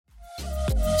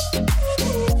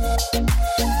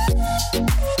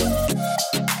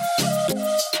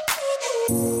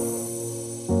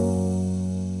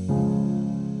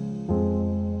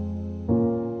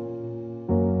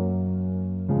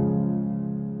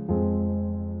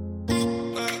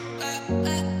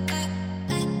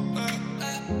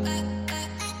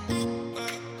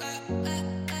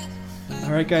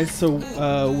All right, guys. So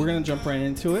we're gonna jump right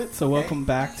into it. So welcome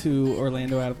back to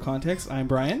Orlando Out of Context. I'm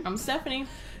Brian. I'm Stephanie.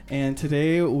 And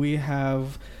today we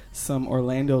have some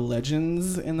Orlando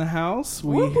legends in the house.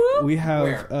 We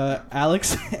have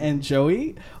Alex and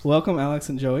Joey. Welcome, Alex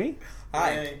and Joey.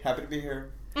 Hi, happy to be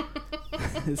here.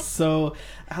 So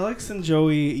Alex and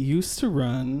Joey used to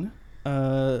run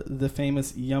the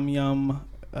famous Yum Yum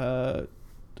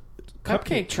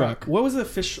cupcake truck. What was the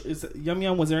official? Is it Yum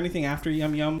Yum? Was there anything after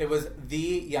Yum Yum? It was the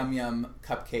Yum Yum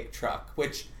cupcake truck,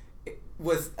 which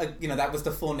was that was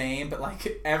the full name, but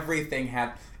like everything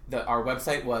had. Our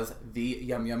website was the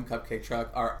Yum Yum Cupcake Truck.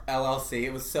 Our LLC.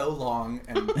 It was so long,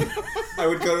 and I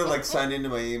would go to like sign into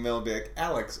my email and be like,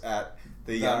 Alex at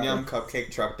the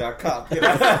yumyumcupcaketruck.com.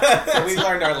 So we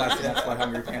learned our lesson. That's why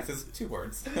Hungry Pants is 2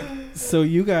 words. So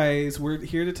you guys, we're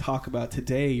here to talk about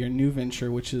today your new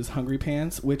venture, which is Hungry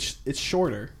Pants, which it's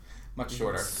shorter. Much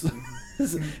shorter.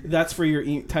 That's for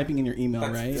your typing in your email,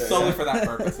 right? Solely for that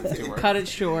purpose. It's 2 words. Cut it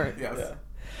short. Yes. Yeah.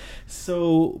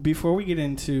 So before we get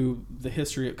into the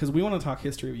history, because we want to talk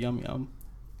history of Yum Yum,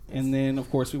 and then of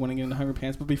course we want to get into Hungry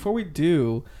Pants. But before we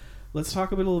do, let's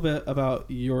talk a little bit about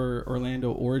your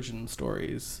Orlando origin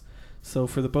stories. So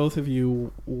for the both of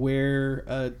you,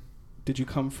 where did you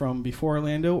come from before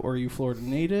Orlando, or are you Florida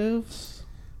natives?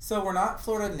 So we're not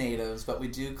Florida natives, but we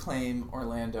do claim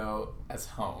Orlando as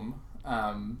home.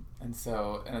 And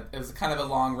it was kind of a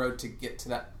long road to get to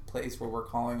that place where we're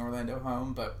calling Orlando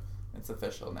home, but it's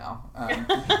official now.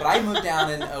 But I moved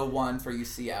down in 2001 for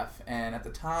UCF, and at the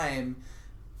time,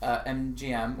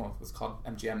 MGM, well, it was called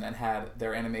MGM then, had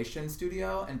their animation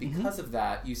studio, and because of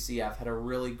that, UCF had a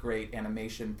really great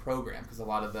animation program, because a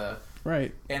lot of the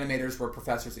animators were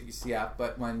professors at UCF,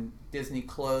 but when Disney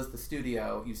closed the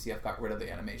studio, UCF got rid of the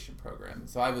animation program.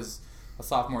 So I was a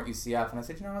sophomore at UCF, and I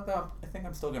said, you know what, though, I think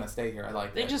I'm still going to stay here. I like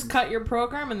it. They just cut your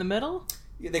program in the middle?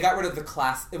 They got rid of the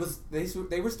class. It was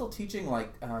they were still teaching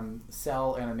like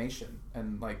cell animation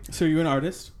and like. So you're an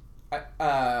artist?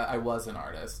 I was an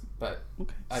artist, but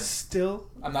okay.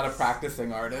 I'm not a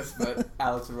practicing artist. But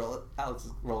Alex is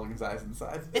rolling his eyes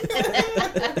inside. He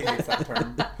hates that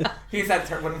term. He hates that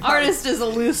term. Artist is a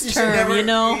loose term,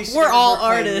 We're all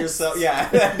artists.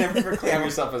 Never proclaim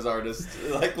yourself as artist.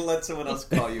 Like let someone else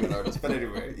call you an artist. But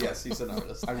anyway, yes, he's an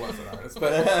artist. I was an artist,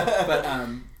 but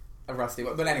a rusty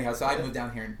one. But anyhow, so I moved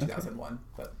down here in 2001.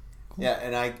 But yeah,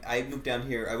 and I moved down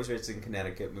here. I was raised in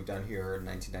Connecticut. Moved down here in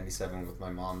 1997 with my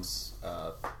mom's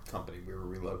company. We were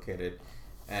relocated,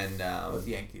 and with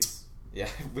the Yankees. Yeah,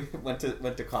 we went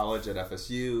to college at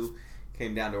FSU.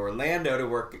 Came down to Orlando to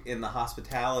work in the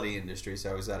hospitality industry. So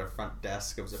I was at a front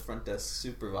desk. I was a front desk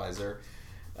supervisor.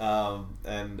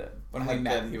 And when we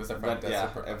met, he was a front desk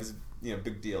supervisor. It was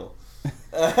big deal.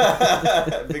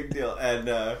 Big deal. And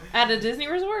at a Disney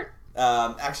resort?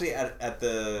 Actually at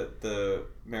the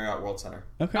Marriott World Center.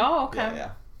 Okay. Oh, okay.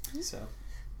 Yeah.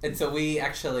 So we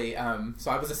actually so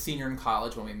I was a senior in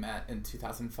college when we met in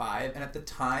 2005, and at the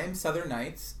time Southern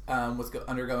Nights was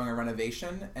undergoing a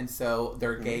renovation, and so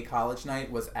their gay college night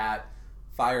was at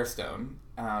Firestone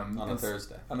on a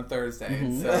Thursday.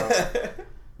 Mm-hmm. So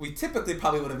we typically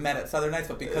probably would have met at Southern Nights,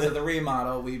 but because of the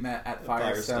remodel, we met at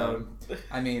Firestone.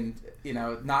 I mean,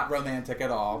 not romantic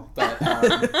at all, but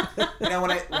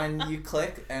when you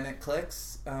click and it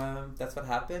clicks, that's what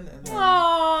happened. And then,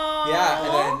 yeah,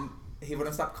 and then he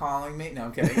wouldn't stop calling me. No,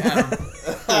 I'm kidding.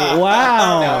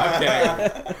 Wow.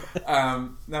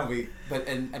 No, I'm kidding.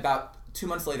 And about 2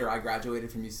 months later, I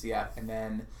graduated from UCF, and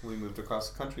then we moved across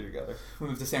the country together. We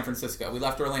moved to San Francisco. We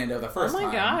left Orlando the first time. Oh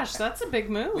my gosh, that's a big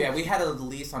move. Yeah, we had a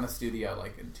lease on a studio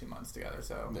like in 2 months together,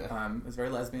 so it was very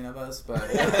lesbian of us, but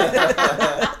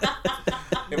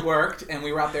it worked, and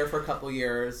we were out there for a couple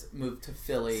years. Moved to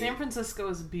Philly. San Francisco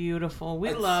is beautiful.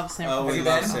 We love San Francisco. Oh, we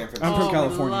love San Francisco. I'm from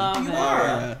California. Love it.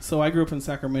 Yeah. So I grew up in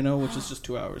Sacramento, which is just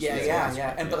 2 hours.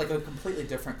 Yeah. But like a completely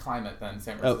different climate than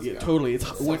San Francisco. Oh yeah, totally. It's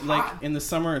so like in the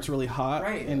summer, it's really hot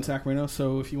in Sacramento.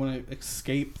 So if you want to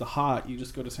escape the hot, you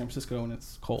just go to San Francisco and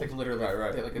it's cold. It's like literally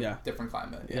like a different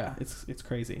climate. Yeah, it's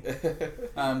crazy.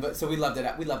 But so we loved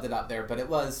it. We loved it out there, but it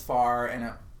was far,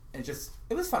 and it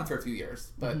was fun for a few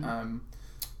years. But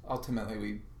ultimately,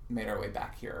 we made our way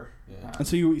back here. Yeah. And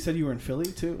so you said you were in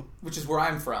Philly too, which is where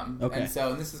I'm from. Okay.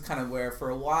 And this is kind of where, for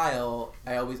a while,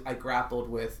 I grappled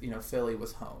with Philly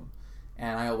was home,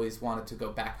 and I always wanted to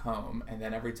go back home. And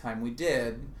then every time we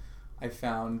did, I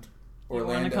found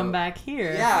Orlando. You want to come back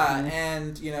here? Yeah,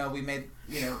 and we made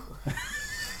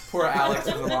poor Alex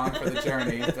was along for the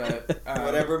journey, but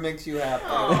whatever makes you happy.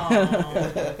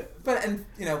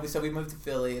 So we moved to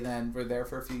Philly, and then we're there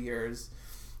for a few years,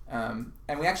 and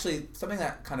we actually something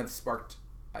that kind of sparked,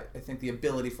 I think, the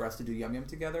ability for us to do Yum Yum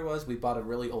together was we bought a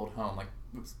really old home, like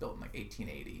was built in like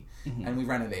 1880, and we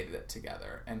renovated it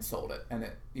together and sold it, and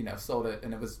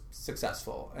it was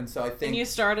successful. And so I think. And you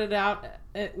started out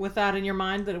with that in your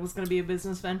mind, that it was going to be a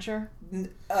business venture,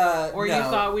 or you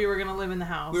thought we were going to live in the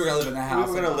house. We were going to live in the house.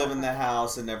 We were going to live in the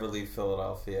house and never leave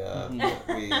Philadelphia.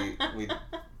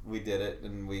 We did it,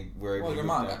 and we were able. Well, your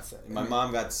mom got sick. My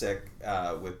mom got sick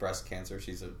with breast cancer.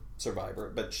 She's a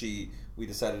survivor, but we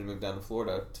decided to move down to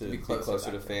Florida to be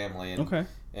closer to family. And,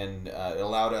 and it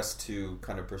allowed us to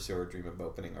kind of pursue our dream of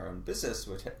opening our own business,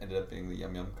 which ended up being the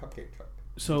Yum Yum Cupcake Truck.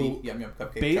 So the Yum Yum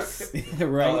Cupcake Truck.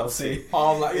 Right. LLC.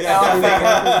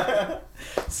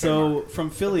 So from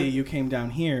Philly, you came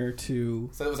down here to.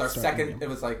 So it was our second. It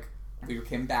was like we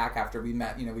came back after we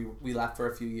met. We left for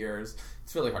a few years.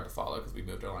 It's really hard to follow because we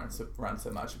moved around so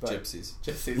much. But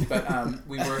Gypsies. But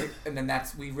we were, and then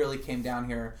we really came down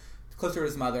here closer to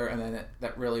his mother, and then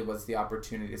that really was the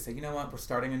opportunity to say, you know what, we're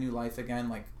starting a new life again.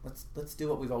 Like let's do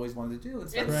what we've always wanted to do and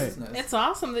start a business. It's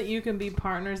awesome that you can be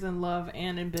partners in love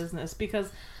and in business,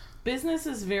 because business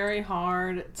is very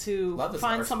hard to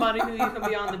find somebody who you can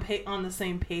be on the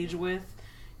same page with.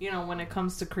 When it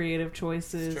comes to creative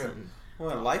choices. It's true.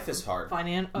 Well, life is hard.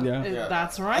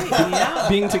 That's right. Yeah.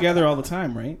 Being together all the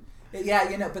time, right?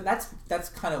 Yeah, but that's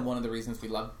kind of one of the reasons we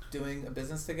love doing a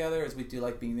business together, is we do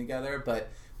like being together. But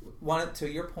to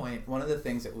your point, one of the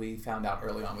things that we found out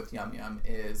early on with Yum Yum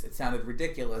is it sounded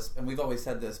ridiculous, and we've always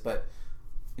said this, but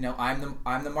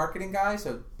I'm the marketing guy,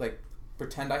 so like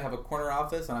pretend I have a corner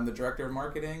office and I'm the director of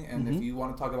marketing, and if you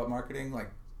want to talk about marketing, like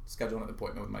schedule an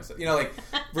appointment with myself.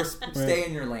 Stay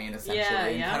in your lane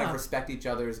essentially, and kind of respect each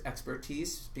other's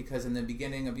expertise. Because in the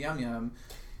beginning of Yum Yum,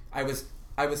 I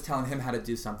was telling him how to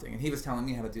do something, and he was telling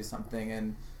me how to do something,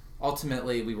 and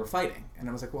ultimately we were fighting. And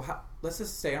I was like, well, let's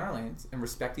just stay in our lanes and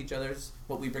respect each other's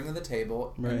what we bring to the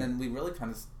table, and then we really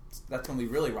that's when we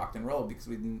really rocked and rolled, because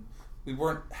we didn't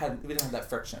have that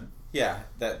friction. Yeah,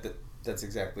 that's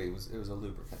exactly. It was a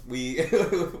lubricant. We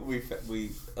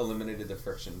eliminated the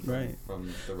friction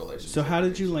from the relationship. So how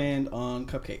did you land on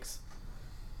cupcakes?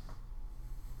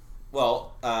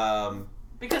 Well,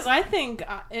 because I think,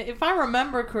 if I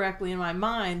remember correctly in my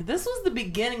mind, this was the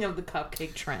beginning of the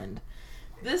cupcake trend.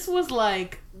 This was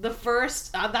like the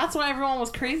first. That's why everyone was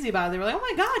crazy about it. They were like, "Oh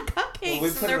my god,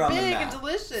 cupcakes! They're big and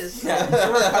delicious." Yeah,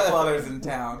 there were a couple others in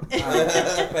town.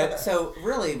 But so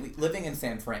really, living in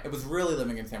it was really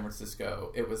living in San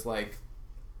Francisco. It was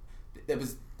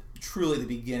truly the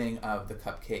beginning of the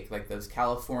cupcake, like those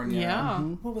California. Yeah.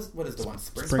 What is the one?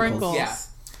 Sprinkles. Yeah.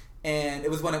 And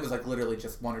it was when it was like literally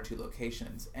just one or two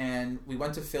locations. And we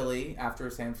went to Philly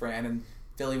after San Fran, and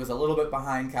Philly was a little bit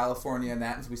behind California and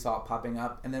that, and so we saw it popping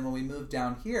up. And then when we moved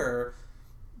down here,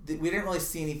 we didn't really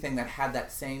see anything that had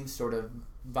that same sort of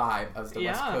vibe as the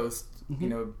West Coast,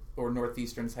 or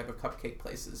Northeastern type of cupcake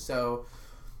places. So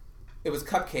it was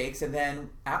cupcakes, and then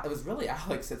it was really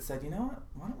Alex that said, you know what,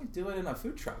 why don't we do it in a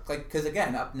food truck? Like, because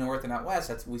again, up north and out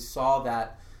west, we saw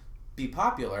that be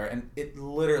popular, and it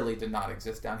literally did not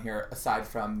exist down here aside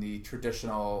from the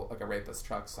traditional, like, a rapist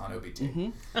trucks on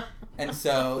OBT. And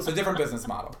so different business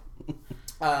model.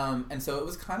 And so it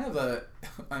was kind of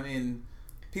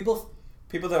people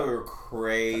thought we were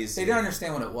crazy. They didn't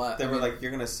understand what it was. They were like,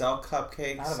 you're going to sell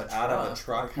cupcakes out of a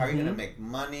truck? How are you going to make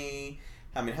money?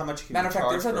 I mean, how much can you charge for a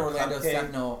cupcake? Matter of fact, there's an Orlando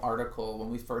Sentinel article when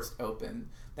we first opened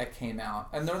that came out.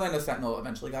 And the Orlando Sentinel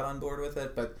eventually got on board with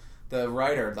it, but the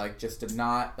writer, just did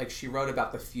not, she wrote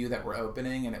about the few that were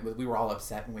opening, and we were all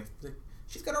upset, and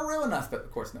she's going to ruin us, but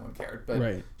of course no one cared.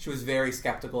 But she was very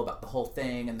skeptical about the whole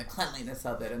thing and the cleanliness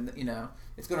of it, and,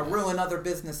 it's going to ruin other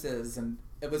businesses, and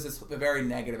it was a very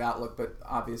negative outlook, but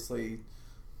obviously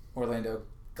Orlando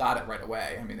got it right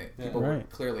away. I mean, people were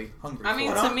clearly hungry. I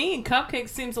mean, to me, cupcakes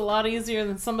seems a lot easier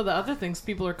than some of the other things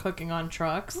people are cooking on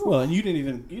trucks. Well, and you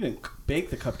didn't bake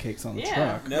the cupcakes on the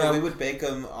truck. No, we would bake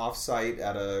them off-site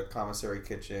at a commissary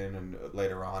kitchen, and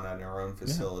later on at our own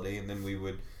facility, and then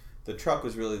the truck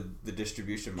was really the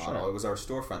distribution model. It was our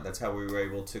storefront. That's how we were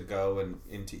able to go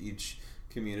into each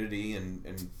community and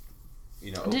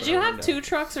Did you have two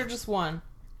trucks or just one?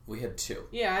 We had two.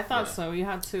 Yeah, I thought so. You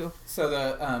had two. So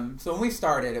so when we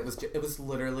started, it was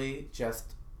literally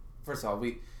just, first of all,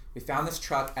 we found this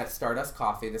truck at Stardust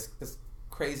Coffee. This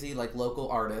crazy local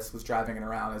artist was driving it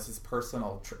around as his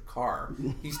personal car.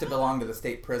 He used to belong to the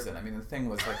state prison. I mean, the thing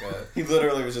was like a. He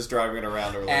literally was just driving it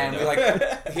around Orlando.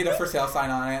 And he had a for sale sign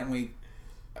on it, and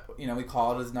we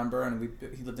called his number, and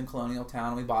he lived in Colonial Town,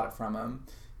 and we bought it from him.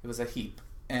 It was a heap,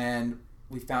 and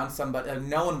we found somebody.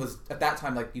 No one was at that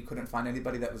time. You couldn't find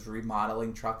anybody that was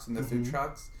remodeling trucks into food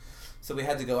trucks. So we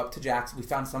had to go up to Jackson. We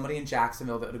found somebody in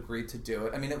Jacksonville that agreed to do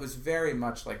it. I mean, it was very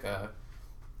much like a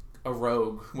a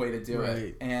rogue way to do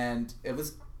it. And it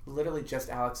was literally just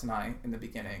Alex and I in the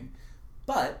beginning.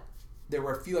 But there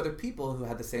were a few other people who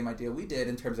had the same idea we did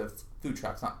in terms of food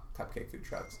trucks, not cupcake food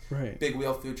trucks. Right. Big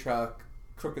Wheel Food Truck,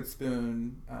 Crooked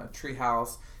Spoon,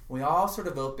 Treehouse. We all sort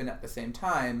of opened at the same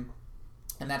time.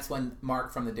 And that's when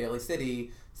Mark from the Daily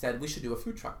City said, we should do a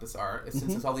food truck bazaar since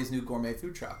there's all these new gourmet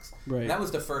food trucks. Right. And that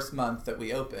was the first month that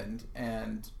we opened.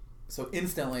 And so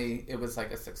instantly it was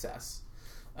like a success.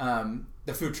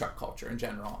 The food truck culture in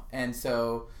general. And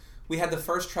so we had the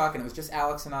first truck and it was just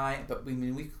Alex and I, but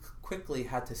we quickly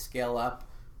had to scale up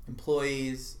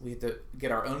employees. We had to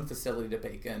get our own facility to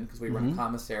bake in because we were in a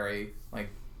commissary, like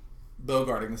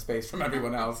bogarting the space from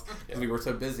everyone else because we were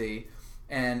so busy,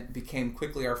 and became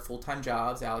quickly our full-time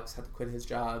jobs. Alex had to quit his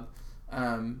job.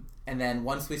 And then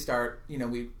once we start,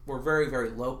 we were very, very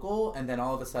local, and then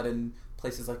all of a sudden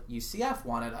places like UCF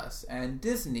wanted us, and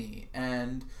Disney,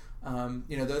 and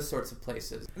those sorts of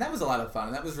places. And that was a lot of fun.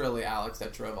 And that was really Alex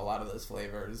that drove a lot of those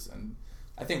flavors. And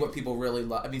I think what people really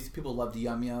love, people loved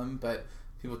Yum Yum, but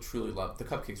people truly love, the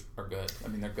cupcakes are good. I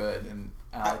mean, they're good. And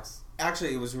Alex...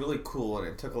 Actually, it was really cool, and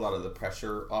it took a lot of the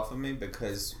pressure off of me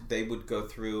because they would go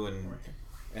through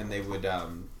and they would,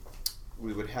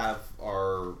 we would have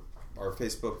our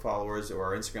Facebook followers or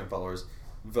our Instagram followers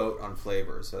vote on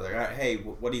flavors. So they're like, hey,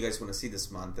 what do you guys want to see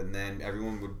this month? And then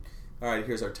everyone would, all right,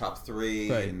 here's our top 3,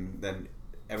 and then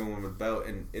everyone would vote,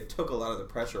 and it took a lot of the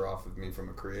pressure off of me from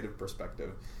a creative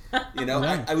perspective.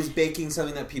 I was baking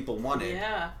something that people wanted,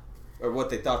 or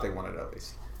what they thought they wanted at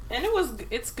least. And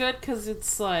it's good because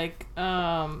it's like,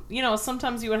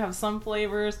 sometimes you would have some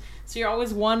flavors, so you're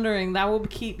always wondering, that will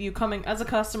keep you coming, as a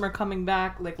customer, coming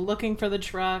back, like looking for the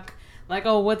truck, like,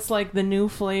 oh, what's like the new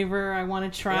flavor? I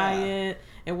want to try it.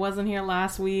 It wasn't here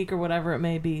last week or whatever it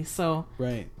may be. So,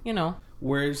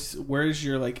 Where's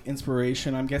your like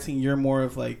inspiration? I'm guessing you're more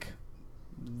of like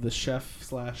the chef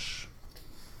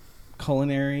 /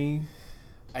 culinary.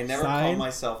 I never call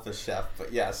myself a chef,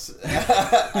 but yes,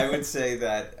 I would say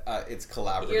that it's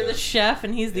collaborative. You're the chef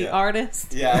and he's the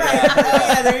artist.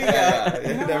 Yeah, there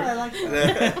you go. I like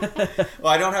that.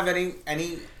 Well, I don't have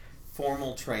any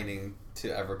formal training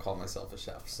to ever call myself a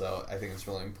chef, so I think it's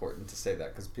really important to say that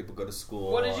because people go to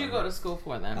school. What did you go to school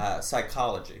for then?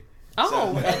 Psychology.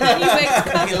 Oh, and then he makes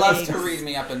cupcakes. He loves to read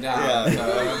me up and down.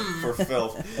 For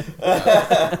filth.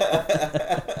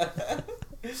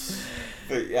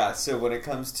 But yeah, so when it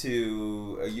comes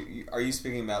to, are you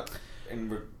speaking about in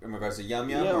regards to Yum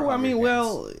Yum?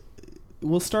 Yeah,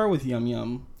 we'll start with Yum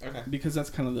Yum. Okay. Because that's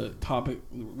kind of the topic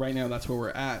right now. That's where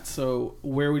we're at. So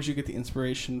where would you get the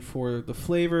inspiration for the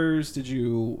flavors? Did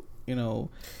you,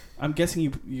 I'm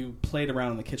guessing you played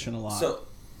around in the kitchen a lot. So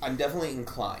I'm definitely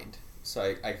inclined.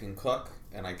 So I can cook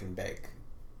and I can bake.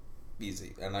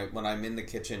 Easy. And when I'm in the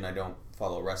kitchen, I don't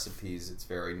follow recipes. It's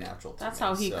very natural to me. That's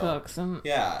how he cooks.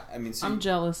 Yeah, I mean, I'm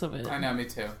jealous of it. I know, me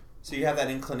too. So you have that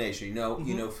inclination. You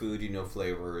know food, you know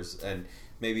flavors, and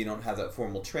maybe you don't have that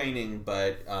formal training,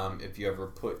 but if you ever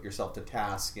put yourself to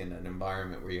task in an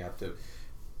environment where you have to,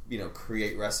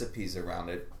 create recipes around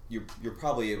it, you're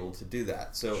probably able to do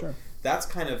that. So that's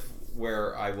kind of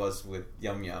where I was with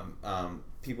Yum Yum.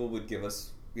 People would give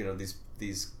us,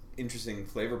 these interesting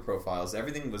flavor profiles.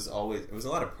 Everything was always, it was a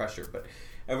lot of pressure, but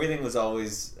everything was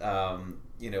always a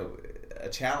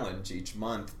challenge each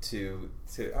month to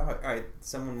all right,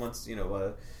 someone wants I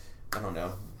don't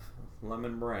know,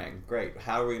 lemon meringue, great,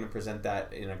 how are we going to present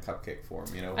that in a cupcake form?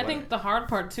 I think the hard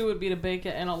part too would be to bake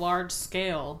it in a large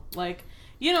scale. Like,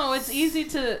 it's easy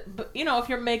to, if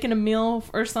you're making a meal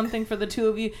or something for the two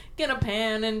of you, get a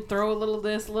pan and throw a little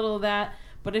this, a little that.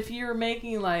 But if you're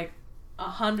making like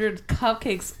 100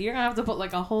 cupcakes, you're gonna have to put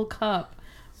like a whole cup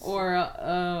or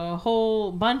a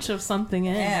whole bunch of something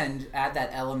in, and add that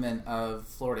element of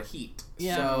Florida heat.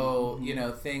 Yeah. So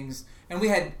things, and we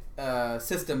had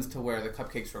systems to where the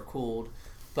cupcakes were cooled.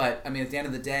 But I mean, at the end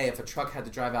of the day, if a truck had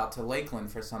to drive out to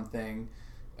Lakeland for something,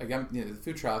 again, the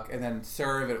food truck, and then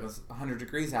serve it was 100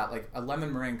 degrees out, like a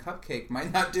lemon meringue cupcake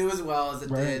might not do as well as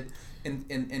it did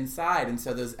inside. And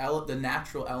so those the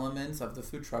natural elements of the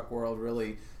food truck world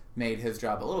really made his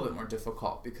job a little bit more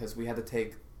difficult because we had to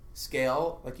take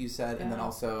scale, like you said, and then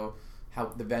also how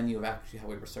the venue of actually how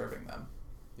we were serving them.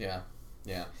 Yeah.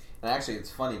 And actually,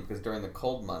 it's funny because during the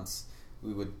cold months,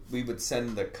 we would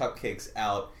send the cupcakes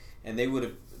out, and we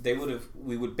would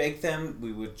bake them,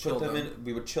 we would chill them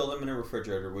in a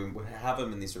refrigerator. We would have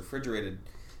them in these refrigerated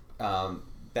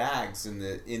bags in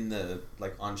the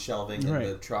like on shelving in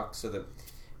the truck, so that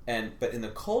But in the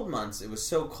cold months, it was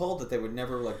so cold that they would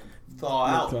never like thaw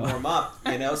out and warm up,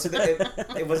 so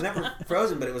that it was never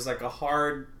frozen, but it was like a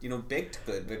hard, baked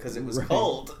good because it was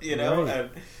cold, and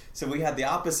so we had the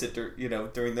opposite,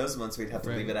 during those months we'd have to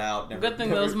leave it out. Good thing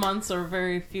those months are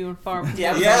very few and far between.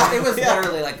 It was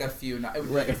literally like a few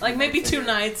nights. Like maybe 2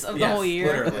 nights of the whole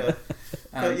year. Literally.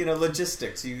 But,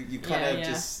 logistics, you kind of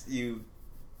just, you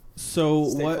So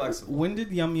stay flexible. When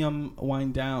did Yum Yum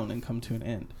wind down and come to an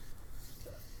end?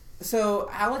 So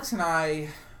Alex and I,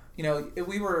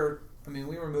 we were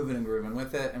moving and grooving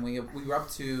with it, and we were up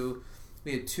to,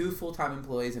 we had 2 full-time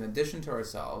employees in addition to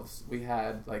ourselves. We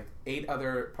had like 8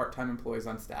 other part-time employees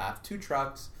on staff, 2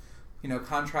 trucks,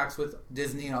 contracts with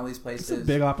Disney and all these places. It's a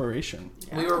big operation.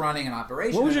 Yeah. We were running an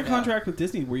operation. What was your contract with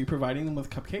Disney? Were you providing them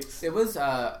with cupcakes? It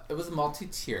was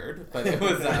multi-tiered, but it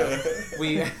was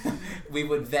we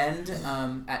would vend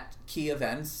at key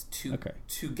events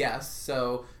to guests.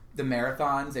 So the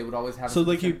marathons, they would always have. So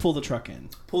like you pull the truck in.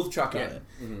 Pull the truck Got in. it.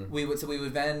 Mm-hmm. We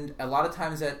would vend a lot of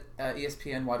times at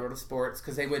ESPN Wide World of Sports,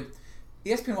 because they would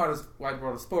ESPN Wide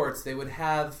World of Sports, they would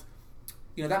have.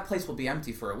 That place will be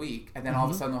empty for a week, and then all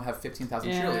of a sudden they'll have 15,000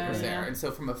 cheerleaders there. And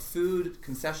so from a food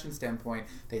concession standpoint,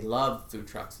 they love food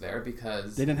trucks there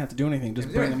because... They didn't have to do anything,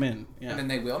 just bring them in. Yeah. And then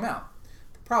they wheel them out.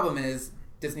 The problem is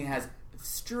Disney has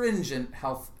stringent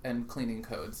health and cleaning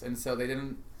codes, and so they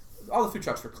didn't... All the food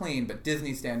trucks were clean, but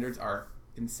Disney standards are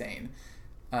insane.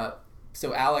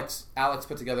 So Alex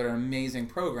put together an amazing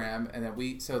program,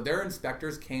 and so their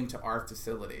inspectors came to our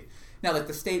facility. Now, like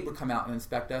the state would come out and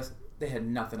inspect us. They had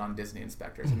nothing on Disney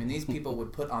inspectors. I mean, these people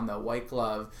would put on the white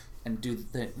glove and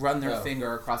run their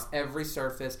finger across every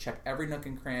surface, check every nook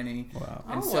and cranny. Wow.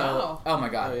 And oh my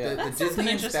God. The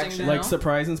Disney inspection. Like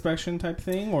surprise inspection type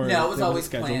thing? Or no, it was always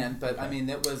planned, but I mean,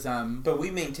 it was... But we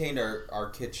maintained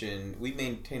our kitchen, we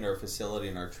maintained our facility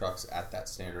and our trucks at that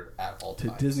standard at all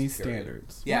times. To Disney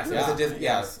standards. Yes,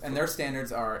 yes, and their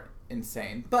standards are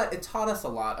insane. But it taught us a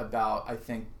lot about, I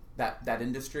think, that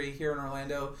industry here in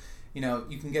Orlando.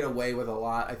 You can get away with a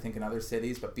lot, I think, in other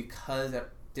cities, but because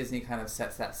Disney kind of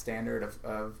sets that standard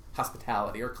of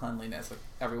hospitality or cleanliness, like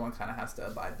everyone kind of has to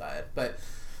abide by it. But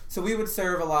so we would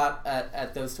serve a lot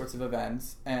at those sorts of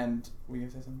events. And were you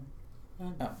going to say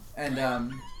something? No. And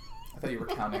I thought you were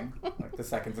counting like the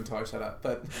seconds until I shut up.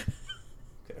 But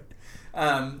okay.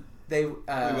 We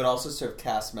would also serve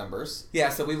cast members. Yeah,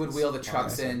 so we would wheel the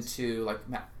trucks into like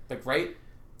right.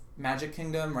 Magic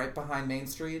Kingdom, right behind Main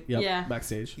Street. Yep, yeah,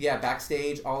 backstage. Yeah,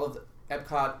 backstage. All of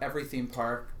Epcot, every theme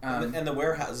park, and the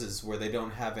warehouses where they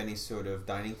don't have any sort of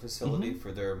dining facility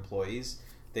for their employees,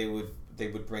 they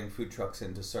would bring food trucks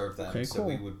in to serve them. Okay, so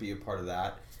we would be a part of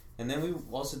that, and then we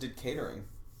also did catering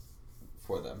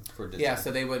for them for Disney. Yeah, so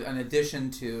they would, in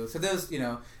addition to those,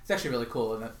 it's actually really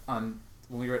cool. And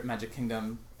when we were at Magic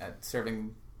Kingdom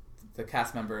serving the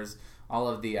cast members. All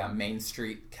of the Main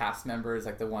Street cast members,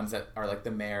 like the ones that are like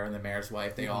the mayor and the mayor's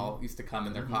wife, they all used to come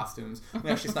in their costumes. We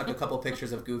actually snuck a couple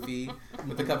pictures of Goofy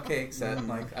with the cupcakes,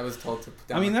 and I was told to put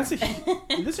down. I mean, that's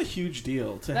a huge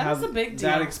deal to have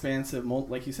that expansive,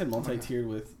 like you said, multi-tiered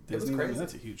with Disney. I mean,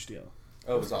 that's a huge deal.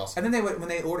 Oh, it was awesome. And then when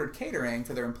they ordered catering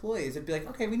for their employees, it'd be like,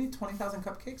 okay, we need 20,000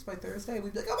 cupcakes by Thursday.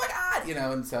 We'd be like, oh my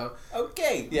God, and so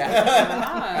okay,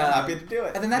 yeah, happy to do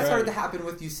it. And then that started to happen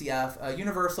with UCF.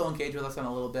 Universal engaged with us on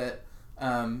a little bit.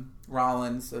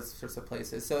 Rollins, those sorts of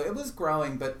places. So it was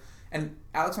growing, and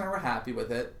Alex and I were happy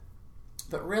with it.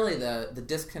 But really, the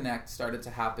disconnect started to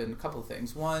happen. A couple of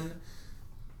things. One,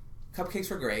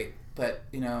 cupcakes were great, but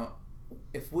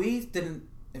if we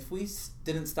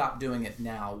didn't stop doing it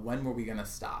now, when were we going to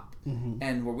stop? Mm-hmm.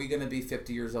 And were we going to be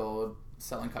 50 years old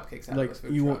selling cupcakes out of this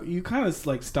food truck? You kind of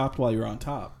like stopped while you were on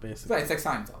top, basically. Right, it's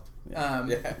like Seinfeld.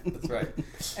 Yeah, that's right.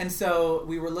 And so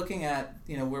we were looking at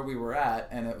where we were at,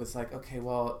 and it was like, okay,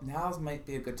 well, now might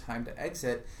be a good time to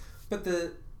exit. But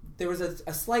there was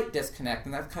a slight disconnect,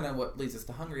 and that's kind of what leads us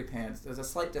to Hungry Pants. There's a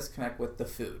slight disconnect with the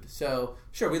food. So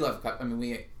sure, we love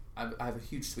I have a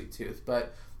huge sweet tooth,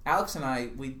 but Alex and I,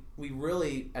 we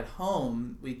really at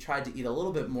home we tried to eat a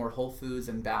little bit more whole foods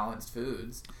and balanced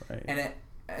foods, right.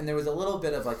 And there was a little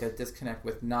bit of like a disconnect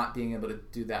with not being able to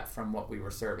do that from what we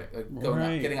were serving, like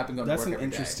getting up and going to work every day. That's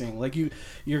interesting. Like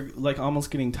you're like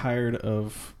almost getting tired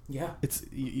of. Yeah. It's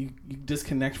you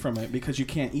disconnect from it because you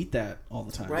can't eat that all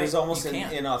the time. Right. There's almost an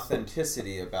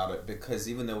inauthenticity about it because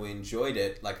even though we enjoyed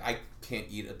it, like I can't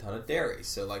eat a ton of dairy,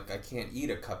 so like I can't eat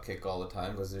a cupcake all the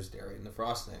time because there's dairy in the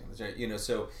frosting.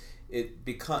 So it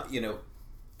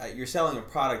you're selling a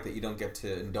product that you don't get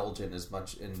to indulge in as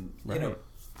much, and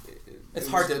it's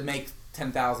hard to make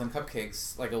 10,000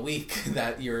 cupcakes like a week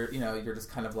that you're just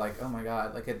kind of like, oh my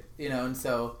God, like it, and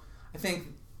so I think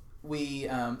we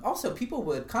also people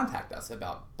would contact us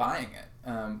about buying it.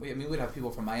 We'd have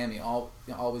people from Miami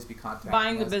always be contacting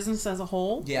buying us. the business as a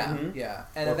whole. Yeah, yeah,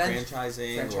 and or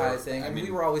eventually franchising. And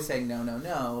we were always saying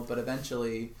no, but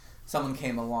eventually someone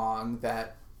came along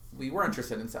that we were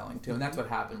interested in selling to, and that's what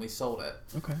happened. We sold it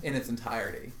in its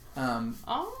entirety.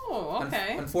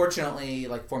 Okay. Unfortunately,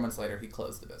 like 4 months later, he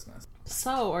closed the business.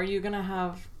 So, are you gonna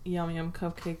have Yum Yum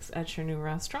Cupcakes at your new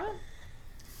restaurant?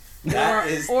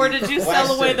 Or did you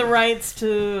sell away the rights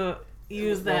to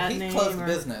use that name? He closed the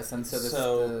business, and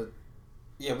so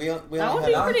yeah, we only that would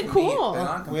be pretty cool.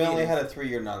 We only had a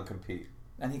 3-year non-compete,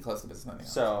 and he closed the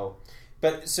business.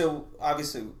 Anyway. So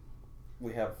obviously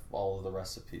we have all of the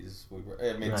recipes.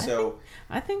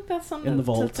 I think that's something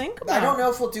to think about. I don't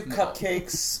know if we'll do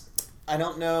cupcakes. I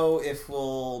don't know if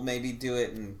we'll maybe do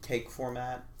it in cake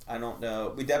format. I don't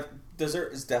know.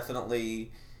 Dessert is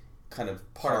definitely kind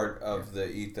of part of the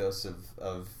ethos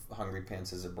of Hungry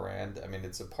Pants as a brand. I mean,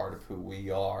 it's a part of who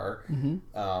we are.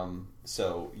 Mm-hmm.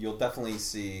 So you'll definitely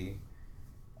see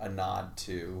a nod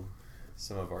to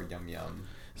some of our Yum Yum.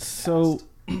 So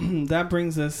that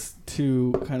brings us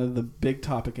to kind of the big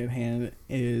topic at hand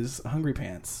is Hungry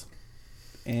Pants.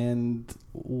 And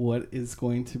what is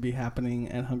going to be happening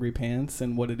at Hungry Pants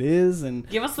and what it is. And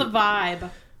give us the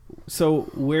vibe. So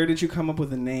where did you come up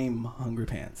with the name Hungry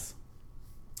Pants?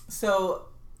 So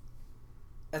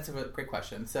that's a great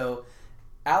question. So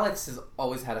Alex has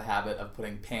always had a habit of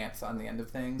putting pants on the end of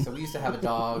things. So we used to have a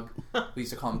dog. We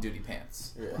used to call him Duty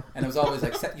Pants. Yeah. And it was always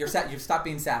like, you stop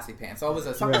being sassy pants. Always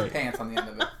something pants on the end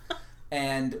of it.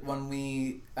 And when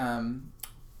we,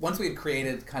 once we had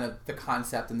created kind of the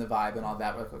concept and the vibe and all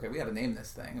that, we're like, okay, we got to name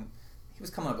this thing. And he was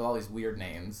coming up with all these weird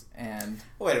names. And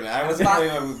wait a minute, I wasn't coming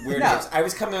up with weird names. I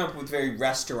was coming up with very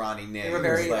restaurant-y names. They were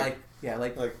very like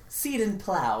seed and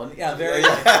plow, and very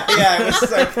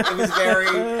it was very,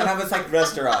 and I was like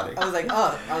restaurant-y. I was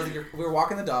like, we were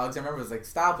walking the dogs. I remember it was like,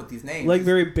 stop with these names, like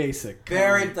very basic,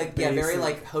 very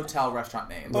like hotel restaurant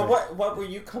names. But what were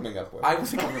you coming up with? I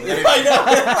wasn't coming up with anything.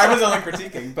 I was only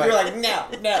critiquing, but you're like no.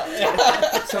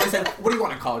 So I said, what do you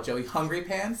want to call it, Joey? Hungry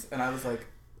Pants? And I was like,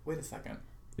 wait a second.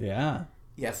 Yeah.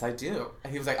 Yes, I do.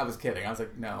 And he was like, I was kidding. I was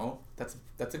like, no, that's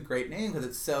a great name because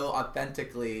it's so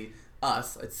authentically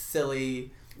us. It's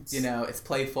silly, it's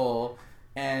playful,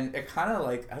 and it kind of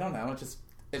like, I don't know,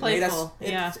 it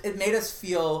made us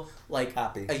feel like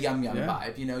happy. A Yum Yum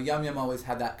vibe. Yum Yum always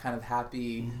had that kind of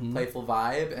happy, playful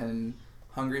vibe, and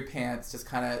Hungry Pants just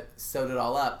kind of sewed it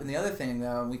all up. And the other thing,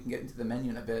 though, and we can get into the menu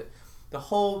in a bit, the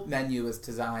whole menu is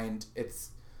designed,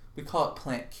 we call it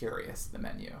Plant Curious, the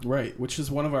menu. Right, which is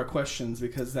one of our questions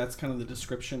because that's kind of the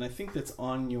description. I think that's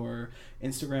on your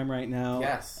Instagram right now.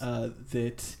 Yes.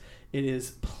 That it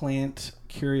is Plant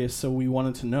Curious. So we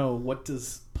wanted to know, what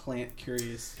does Plant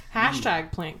Curious mean?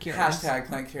 #Plant Curious.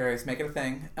 #Plant Curious. Make it a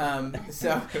thing.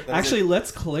 So actually,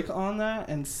 let's click on that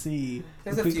and see.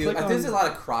 There's a few. There's a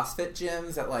lot of CrossFit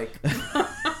gyms that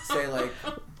say like.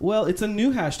 Well, it's a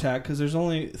new hashtag because there's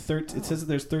only It says that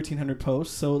there's 1,300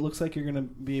 posts, so it looks like you're going to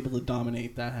be able to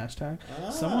dominate that hashtag.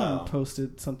 Oh. Someone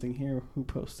posted something here. Who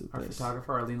posted Our this?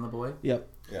 photographer, Arlene LeBoy. Yep.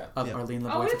 Yeah. Arlene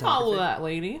LeBoy. Oh, we follow that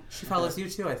lady. She follows you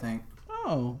too, I think.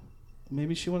 Oh,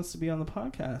 maybe she wants to be on the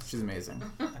podcast. She's amazing.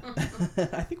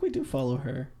 I think we do follow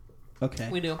her. Okay.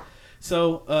 We do.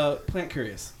 So, Plant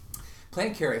Curious.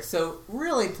 Plant Curious. So,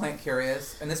 really Plant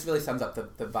Curious, and this really sums up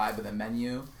the vibe of the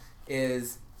menu,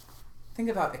 is think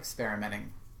about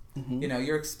experimenting. Mm-hmm.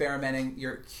 You're experimenting,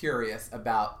 you're curious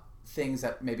about things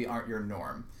that maybe aren't your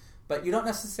norm. But you don't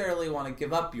necessarily want to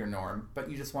give up your norm, but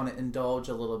you just want to indulge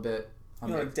a little bit.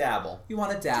 You want to dabble. You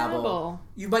want to dabble.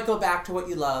 You might go back to what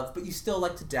you love, but you still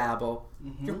like to dabble.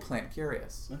 Mm-hmm. You're Plant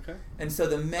Curious. Okay. And so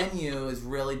the menu is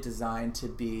really designed to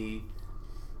be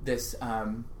this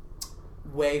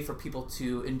way for people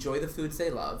to enjoy the foods they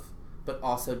love, but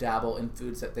also dabble in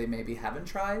foods that they maybe haven't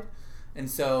tried. And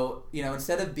so,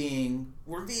 instead of being,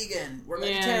 we're vegan, we're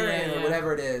vegetarian, or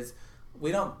whatever it is,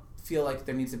 we don't feel like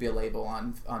there needs to be a label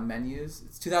on menus.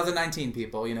 It's 2019,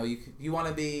 people. You want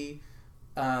to be,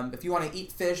 if you want to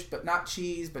eat fish but not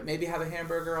cheese, but maybe have a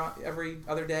hamburger every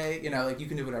other day, you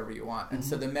can do whatever you want. And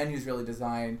so the menu is really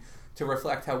designed to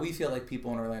reflect how we feel like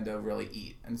people in Orlando really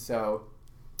eat. And so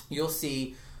you'll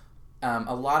see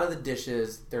a lot of the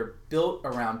dishes, they're built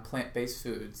around plant-based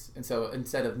foods. And so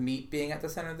instead of meat being at the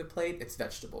center of the plate, it's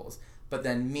vegetables. But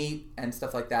then meat and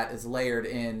stuff like that is layered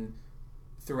in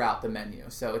throughout the menu.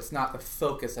 So it's not the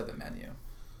focus of the menu.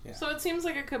 Yeah. So it seems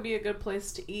like it could be a good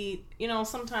place to eat.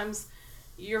 Sometimes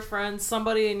your friends,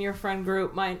 somebody in your friend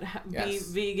group might be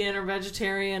vegan or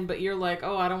vegetarian, but you're like,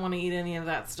 oh, I don't want to eat any of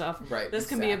that stuff. Right. This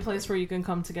can be a place where you can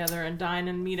come together and dine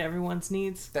and meet everyone's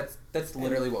needs. That's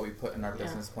literally what we put in our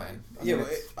business plan.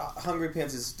 Hungry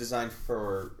Pants is designed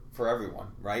for everyone,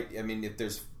 right? I mean, if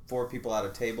there's 4 people at a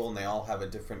table and they all have a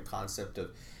different concept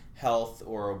of health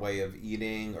or a way of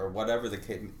eating or whatever the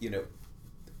case,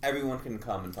 everyone can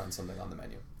come and find something on the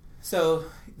menu. So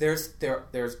there's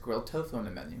grilled tofu on the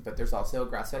menu, but there's also a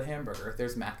grass-fed hamburger.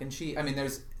 There's mac and cheese. I mean,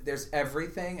 there's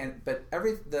everything, but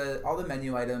all the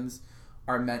menu items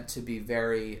are meant to be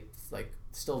very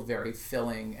still very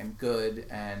filling and good,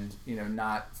 and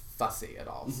not fussy at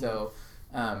all. Mm-hmm. So,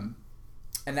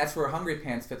 and that's where Hungry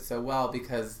Pants fits so well,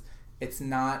 because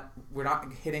we're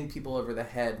not hitting people over the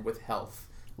head with health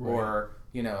or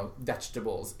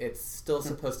vegetables. It's still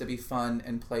supposed to be fun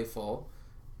and playful.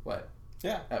 What?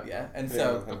 Yeah. Oh, yeah. And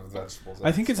so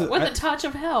I think it's with a touch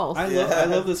of health. I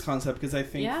love this concept, because I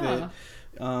think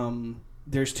that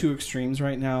there's 2 extremes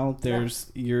right now.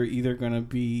 You're either going to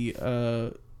be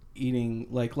eating,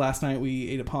 like last night we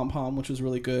ate a Pom Pom, which was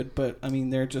really good, but I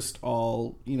mean they're just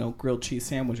all grilled cheese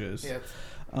sandwiches. Yeah.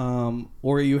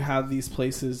 Or you have these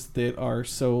places that are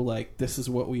so this is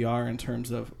what we are in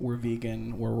terms of we're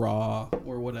vegan, we're raw,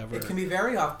 or whatever. It can be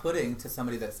very off-putting to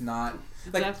somebody that's not.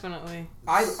 Definitely.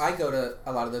 I go to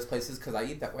a lot of those places because I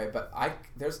eat that way, but I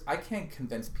can't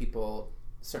convince people,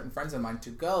 certain friends of mine, to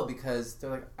go, because they're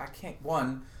like, I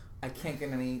can't get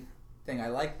anything I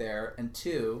like there, and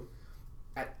 2,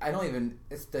 I don't even.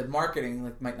 It's the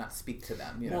marketing might not speak to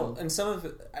them. Well, and some of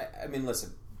it. I mean,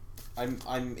 listen.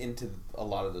 I'm into a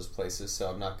lot of those places, so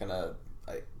I'm not gonna.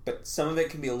 But some of it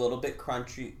can be a little bit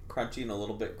crunchy, and a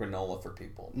little bit granola for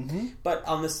people. Mm-hmm. But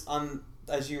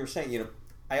as you were saying,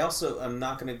 I also am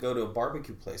not going to go to a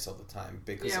barbecue place all the time,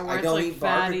 because I don't eat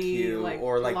fatty, barbecue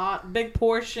or big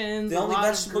portions. The only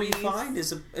vegetable you find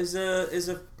is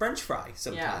a French fry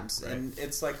sometimes, and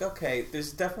it's okay.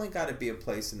 There's definitely got to be a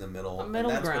place in the middle, and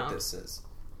that's ground. What this is.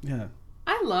 Yeah,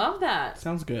 I love that.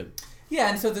 Sounds good. Yeah,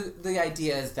 and so the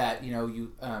idea is that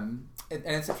you and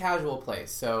it's a casual place.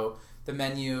 So the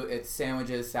menu, it's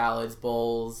sandwiches, salads,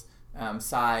 bowls,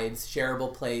 sides,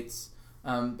 shareable plates,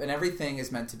 and everything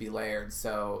is meant to be layered.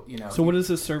 So So what is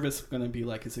the service going to be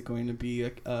like? Is it going to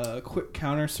be a quick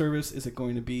counter service? Is it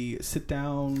going to be sit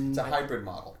down? It's a hybrid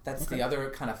model. That's the other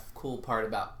kind of cool part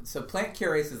about. So Plant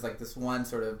Curious is this one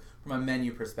sort of, from a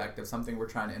menu perspective, something we're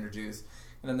trying to introduce,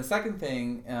 and then the second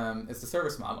thing is the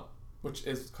service model, which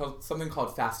is something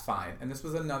called Fast Fine. And this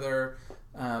was another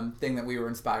thing that we were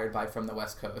inspired by from the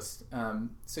West Coast.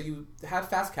 So you have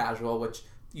fast casual, which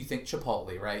you think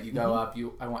Chipotle, right? You go up,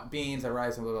 I want beans,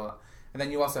 rice, and blah, blah, blah. And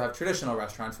then you also have traditional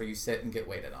restaurants where you sit and get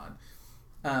waited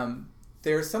on.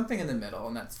 There's something in the middle,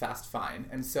 and that's Fast Fine.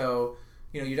 And so,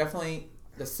 you definitely,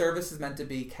 the service is meant to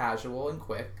be casual and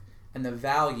quick, and the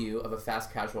value of a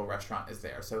fast casual restaurant is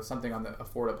there. So something on the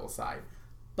affordable side.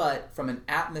 But from an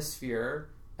atmosphere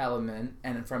element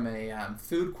and from a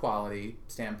food quality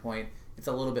standpoint, it's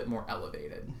a little bit more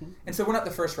elevated. Mm-hmm. And so we're not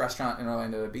the first restaurant in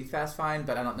Orlando to be Fast Fine,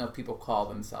 but I don't know if people call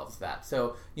themselves that.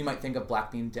 So you might think of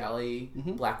Black Bean Deli,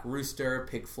 Black Rooster,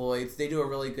 Pig Floyd's. They do a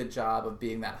really good job of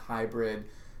being that hybrid.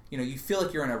 You feel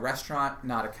like you're in a restaurant,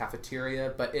 not a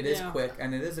cafeteria, but it is quick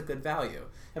and it is a good value.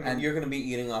 I mean, you're going to be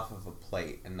eating off of a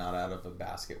plate and not out of a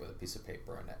basket with a piece of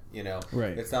paper in it.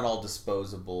 Right. It's not all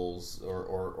disposables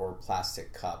or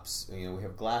plastic cups. We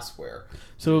have glassware.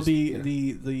 So it'll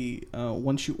be the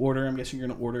once you order, I'm guessing you're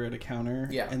going to order at a counter.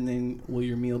 Yeah. And then will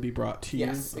your meal be brought to you?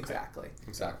 Yes, okay.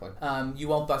 Exactly. You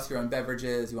won't bust your own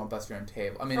beverages. You won't bust your own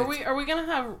table. I mean, are we going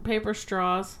to have paper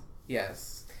straws?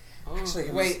 Yes.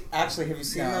 Actually, have you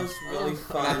seen those really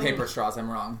fun? Not paper straws.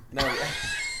 I'm wrong. No.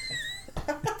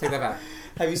 Take that back.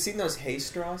 Have you seen those hay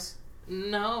straws?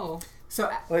 No. So,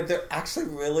 they're actually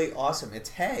really awesome. It's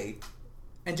hay,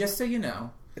 and just so you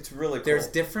know, it's really cool. There's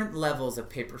different levels of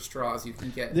paper straws you can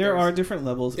get. There are different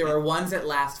levels. There are ones that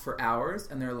last for hours,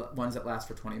 and there are ones that last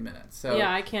for 20 minutes. So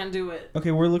yeah, I can't do it.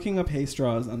 Okay, we're looking up hay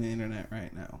straws on the internet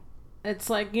right now.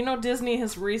 It's Disney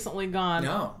has recently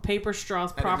gone paper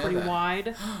straws property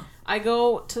wide. I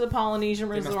go to the Polynesian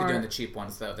Resort. They must be doing the cheap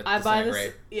ones though. I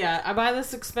buy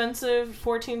this expensive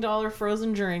 $14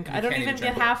 frozen drink. I don't even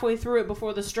get halfway through it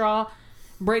before the straw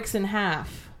breaks in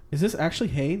half. Is this actually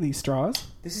hay? These straws?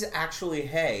 This is actually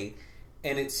hay,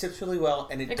 and it sips really well.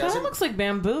 And it kind of looks like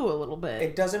bamboo a little bit.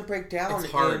 It doesn't break down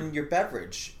in your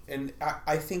beverage, and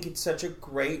I think it's such a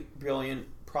great, brilliant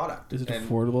product. Is it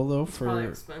affordable though? It's probably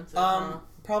expensive.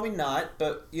 Probably not,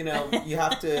 but you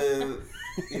have to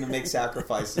make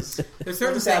sacrifices. There's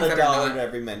certain things that are not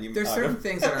every menu. There's certain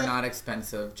things that are not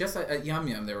expensive. Just at Yum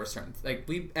Yum, there were certain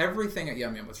everything at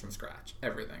Yum Yum was from scratch.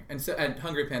 Everything, and so at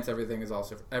Hungry Pants, everything is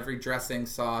also every dressing,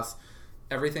 sauce,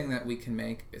 everything that we can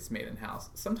make is made in house.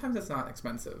 Sometimes it's not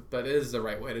expensive, but it is the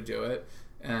right way to do it.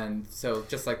 And so,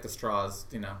 just like the straws,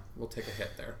 we'll take a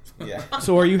hit there. Yeah.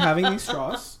 So, are you having these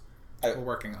straws? We're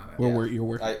working on it. You're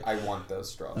working. I want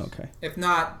those straws. Okay. If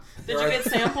not, did you get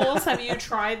samples? Have you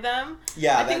tried them?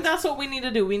 Yeah. I think that's what we need to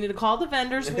do. We need to call the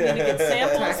vendors. We need to get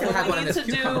samples. I can have one in this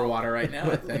cucumber water right now.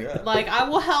 I think. Yeah. Like, I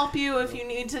will help you if you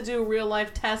need to do real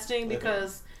life testing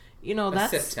because.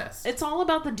 That's sip test. It's all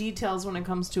about the details when it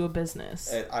comes to a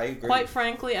business. I agree. Quite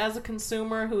frankly, as a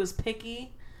consumer who is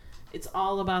picky, it's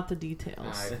all about the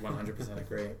details. I 100%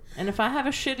 agree. And if I have a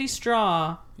shitty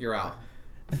straw, you're out.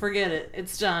 Forget it.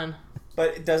 It's done.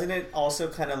 But doesn't it also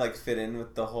kind of fit in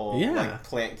with the whole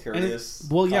plant curious?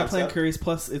 Plant curious.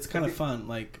 Plus, it's kind of fun,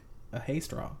 like a hay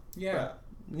straw. Yeah.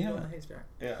 Yeah, haystack.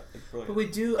 Yeah, it's brilliant. But we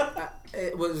do.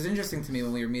 What was interesting to me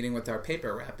when we were meeting with our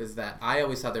paper rep is that I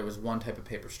always thought there was one type of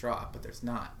paper straw, but there's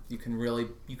not. You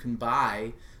can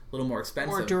buy a little more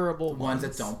expensive, more durable ones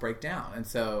that don't break down. And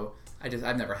so I've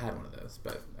never had one of those.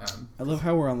 But I love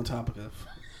how we're on the topic of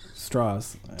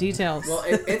straws. Details. Well,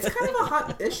 it's kind of a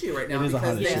hot issue right now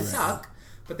because they suck.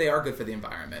 But they are good for the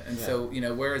environment, and so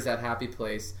where is that happy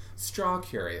place? Straw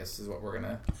curious is what we're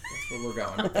going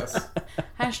with this.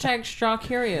 Hashtag straw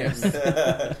curious.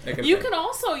 You can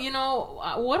also,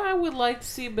 what I would like to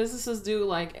see businesses do,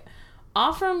 like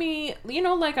offer me,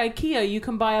 like IKEA, you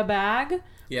can buy a bag.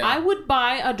 Yeah. I would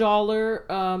buy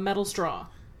 $1 metal straw.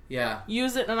 Yeah.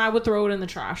 Use it, and I would throw it in the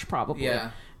trash probably.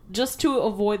 Yeah. Just to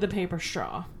avoid the paper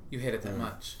straw. You hate it that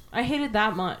much. I hate it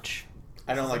that much.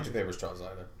 I don't like the paper straws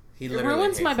either. It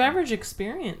ruins my beverage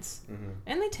experience,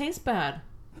 and they taste bad.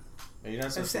 I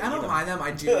don't mind them.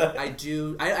 I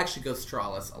do. I actually go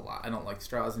strawless a lot. I don't like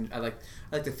straws, and I like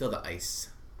to feel the ice.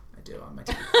 I do on my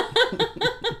tea.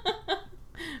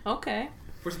 Okay.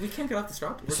 We can't get off the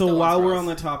straw. So while we're on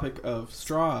the topic of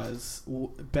straws,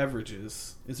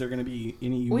 beverages, is there going to be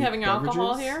any unique we having beverages?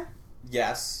 Alcohol here?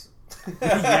 Yes.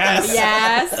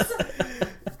 Yes.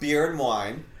 Beer and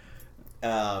wine.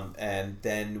 And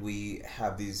then we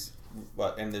have these,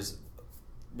 and there's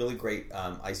really great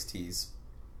iced teas,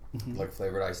 like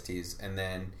flavored iced teas. And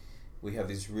then we have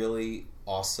these really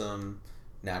awesome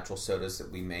natural sodas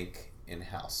that we make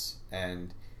in-house.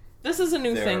 And this is a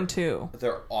new thing, too.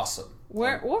 They're awesome.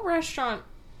 What restaurant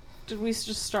did we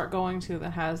just start going to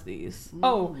that has these?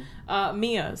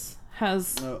 Mia's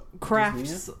has craft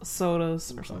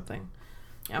sodas or something.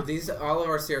 Yeah. Well, all of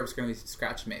our syrups are going to be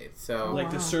scratch made. So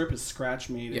the syrup is scratch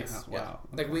made. Yes. Wow.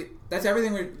 Okay. That's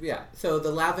everything. So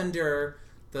the lavender,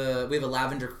 we have a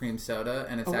lavender cream soda,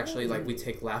 and it's actually we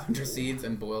take lavender seeds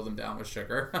and boil them down with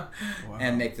sugar,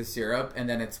 and make the syrup, and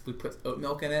then we put oat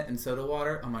milk in it and soda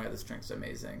water. Oh my god, this drink's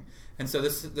amazing. And so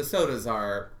the sodas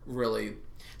are really.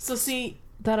 So see.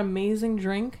 That amazing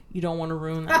drink, you don't want to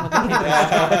ruin that with a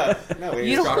paper straw.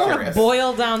 You don't want to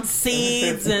boil down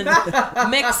seeds and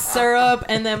mix syrup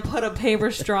and then put a paper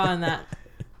straw in that.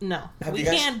 No, we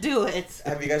can't do it.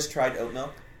 Have you guys tried oat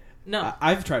milk? No.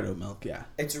 I've tried oat milk, yeah.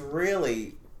 It's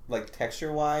really,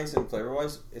 texture-wise and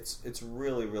flavor-wise, it's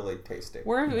really, really tasty.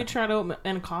 Where have we tried oat milk?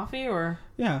 In coffee or?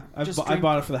 Yeah, I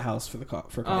bought it for the house for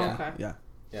coffee. Oh, okay. Yeah.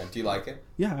 Yeah, do you like it?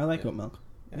 Yeah, I like oat milk.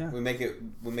 Yeah. We make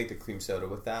the cream soda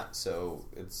with that, so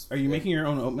it's. Are you making your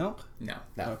own oat milk? No.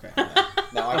 Okay.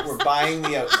 No, we're buying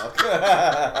the oat milk.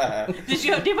 Do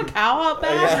you have a cow out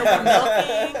back?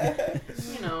 Or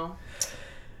milking?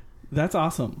 That's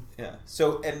awesome. Yeah.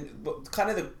 So, and kind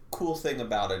of the cool thing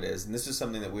about it is, and this is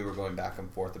something that we were going back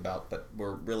and forth about, but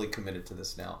we're really committed to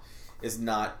this now,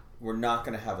 we're not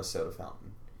going to have a soda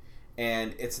fountain,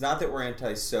 and it's not that we're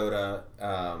anti-soda,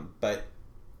 but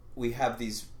we have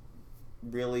these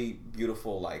really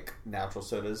beautiful natural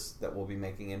sodas that we'll be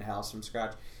making in-house from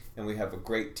scratch, and we have a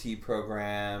great tea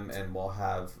program, and we'll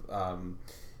have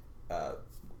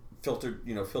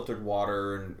filtered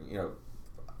water and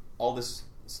all this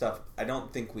stuff. I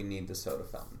don't think we need the soda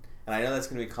fountain, and I know that's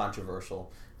going to be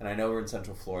controversial, and I know we're in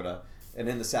Central Florida and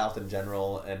in the South in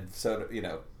general, and soda,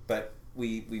 but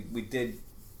we did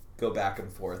go back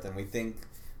and forth, and we think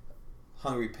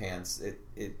Hungry Pants,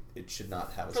 it should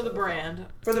not have a for the brand.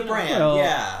 Fountain. For the brand, well,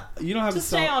 yeah. You don't have to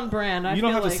stay on brand. You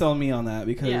don't have to sell me on that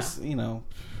because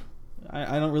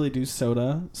I don't really do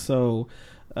soda, so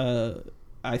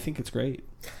I think it's great.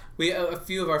 A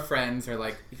few of our friends are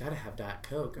like, you gotta have Diet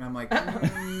Coke, and I'm like,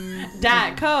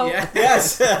 Diet Coke. Yeah.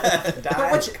 Yes.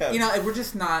 Diet Coke. We're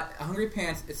just not Hungry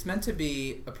Pants. It's meant to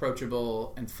be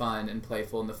approachable and fun and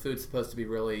playful, and the food's supposed to be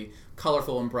really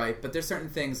colorful and bright. But there's certain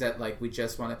things that like we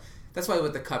just want to. That's why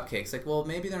with the cupcakes, like, well,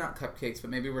 maybe they're not cupcakes, but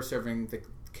maybe we're serving the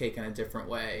cake in a different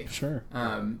way. Sure.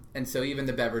 And so even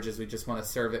the beverages, we just want to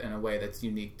serve it in a way that's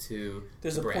unique to.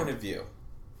 There's the a brand. point of view.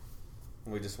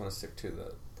 We just want to stick to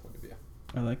the point of view.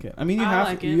 I like it. I mean, you have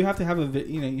to have you have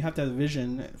to have a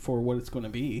vision for what it's going to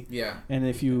be. Yeah. And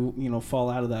if you fall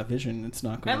out of that vision, it's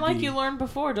not going to be. And like you learned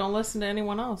before, don't listen to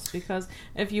anyone else, because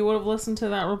if you would have listened to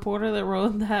that reporter that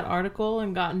wrote that article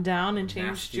and gotten down and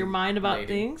changed your mind about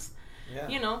things,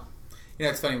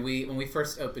 it's funny. When we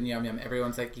first opened Yum Yum,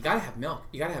 everyone's like, "You gotta have milk.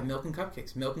 You gotta have milk and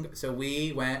cupcakes. So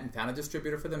we went and found a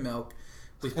distributor for the milk.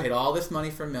 We paid all this money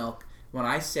for milk. When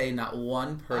I say not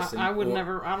one person, I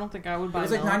don't think I would buy. It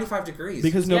was like 95 degrees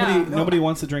because nobody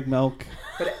wants to drink milk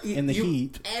in the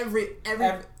heat. Everybody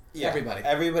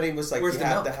was like, you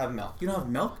have to have milk. You don't have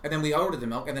milk, and then we ordered the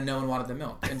milk, and then no one wanted the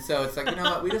milk, and so it's like, you know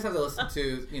what? We just have to listen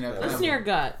to listen to your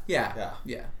gut. Yeah.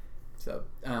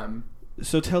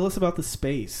 So tell us about the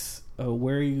space.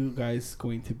 Where are you guys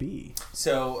going to be?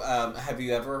 So, have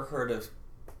you ever heard of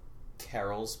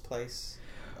Carol's Place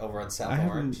over on South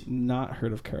Orange? I have not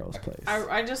heard of Carol's Place.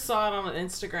 I just saw it on an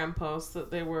Instagram post that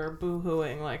they were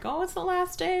boo-hooing, like, oh, it's the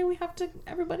last day, we have to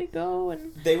everybody go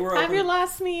and have your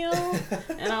last meal.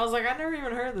 And I was like, I never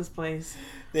even heard of this place.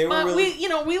 We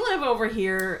live over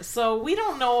here, so we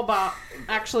don't know about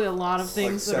actually a lot of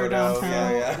things that are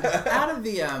downtown. Yeah. Out of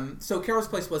the so Carol's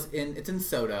Place it's in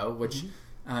SoDo, which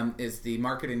is the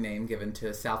marketing name given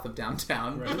to south of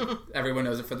downtown. Right. Everyone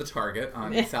knows it for the Target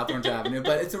on South Orange Avenue,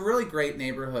 but it's a really great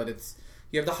neighborhood.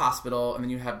 You have the hospital, and then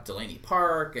you have Delaney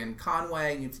Park and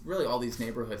Conway, and it's really all these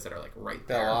neighborhoods that are like right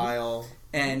there. Belle Isle.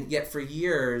 And yet for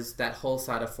years, that whole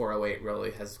side of 408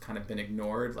 really has kind of been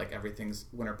ignored. Like everything's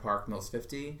Winter Park, Mills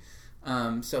 50.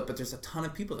 But there's a ton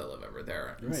of people that live over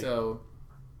there. And so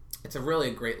it's a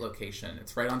really great location.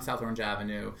 It's right on South Orange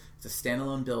Avenue. It's a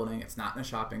standalone building. It's not in a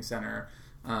shopping center.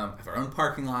 We have our own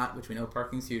parking lot, which we know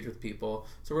parking's huge with people.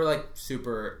 So we're like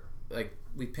super, like,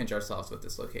 we pinch ourselves with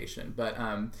this location. But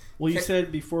you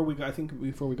said before we got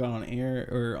on air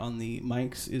or on the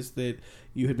mics is that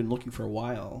you had been looking for a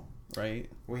while,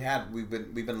 right? We've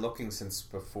been looking since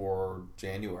before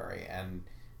January, and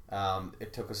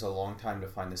it took us a long time to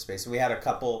find the space. And we had a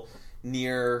couple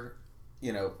near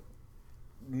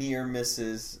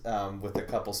misses with a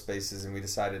couple spaces, and we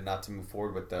decided not to move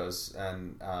forward with those.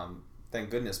 And thank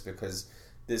goodness, because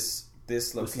this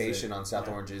location on South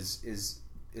Orange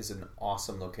is an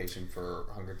awesome location for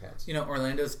Hungry Pants.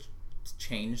 Orlando's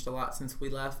changed a lot since we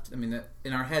left. I mean,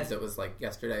 in our heads it was like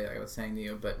yesterday, like I was saying to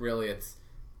you, but really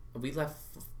we left.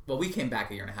 Well, we came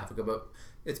back a year and a half ago, but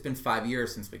it's been 5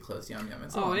 years since we closed Yum Yum.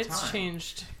 It's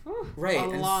changed. Right,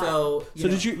 and lot. So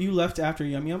did you left after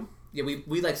Yum Yum? Yeah,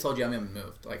 we like sold Yum Yum and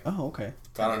moved. Like, oh, okay.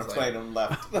 Got on a plane and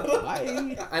left.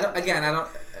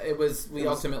 We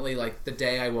ultimately, like, the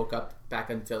day I woke up back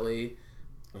in Philly,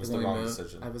 it was the wrong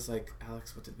decision. I was like,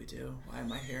 Alex, what did we do? Why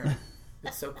am I here?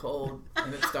 It's so cold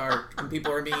and it's dark and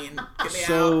people are mean. Get me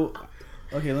out.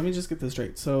 Okay, let me just get this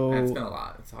straight. So it's been a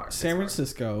lot. It's hard. San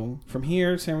Francisco, from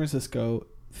here, San Francisco,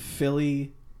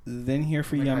 Philly, then here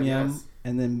for Yum Yum,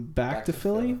 and then back to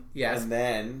Philly. Yes, and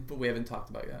then, but we haven't talked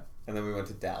about yet. And then we went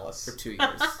to Dallas for 2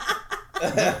 years.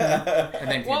 And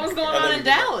then what was going on in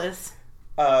Dallas?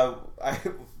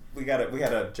 We had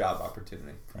a job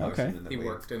opportunity. Okay. He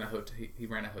worked in a hotel. He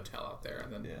ran a hotel out there,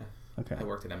 and then I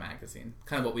worked in a magazine.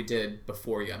 Kind of what we did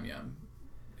before Yum Yum.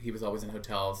 He was always in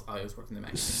hotels. I always worked in the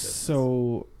magazine business.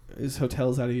 So, is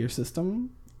hotels out of your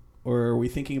system? Or are we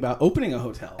thinking about opening a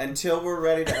hotel? Until we're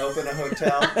ready to open a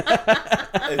hotel,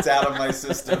 it's out of my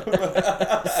system.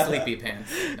 Sleepy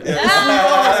pants.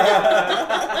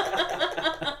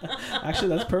 Actually,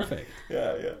 that's perfect.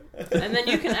 Yeah. And then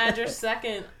you can add your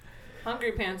second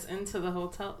Hungry Pants into the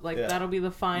hotel. That'll be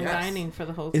the fine dining for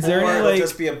the hotel. Is there it'll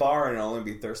just be a bar and it'll only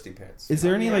be Thirsty Pants. Is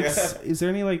there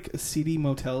any seedy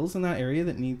motels in that area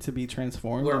that need to be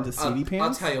transformed into seedy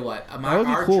pants? I'll tell you what.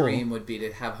 Our dream would be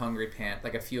to have Hungry Pants,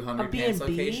 like a few Hungry Pants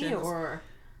locations.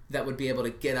 That would be able to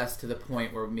get us to the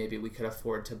point where maybe we could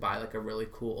afford to buy like a really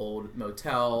cool old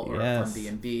motel or a fun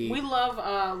B&B. We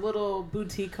love little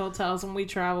boutique hotels. When we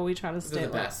travel, we try to stay the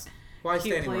best. Why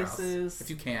stay anywhere else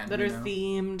if you can? That are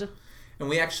themed. And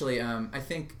we actually, I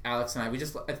think Alex and I,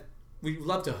 we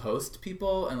love to host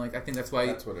people, and like I think that's why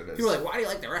that's what it is. People are like, why do you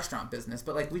like the restaurant business?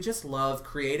 But like we just love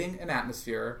creating an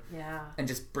atmosphere, and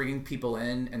just bringing people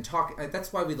in and talking. Like,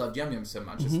 that's why we loved Yum Yum so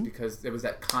much, is because there was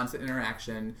that constant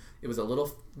interaction. It was a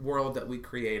little world that we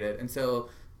created, and so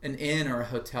an inn or a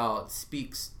hotel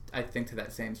speaks, I think, to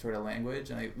that same sort of language,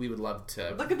 and we would love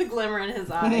to... Look at the glimmer in his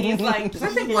eye. He's like...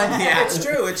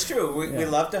 It's true. We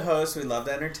love to host, we love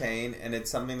to entertain, and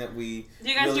it's something that we... Do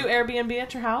you guys do Airbnb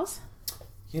at your house?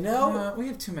 You know... we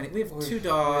have too many. We have 2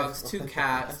 dogs, 2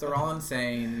 cats, they're all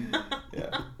insane.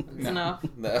 Yeah. Enough.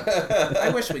 No.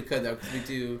 I wish we could, though, because we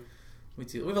do... We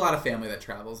have a lot of family that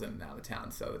travels in and out of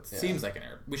town, so it seems like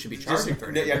we should be charging for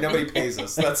it. Yeah, nobody pays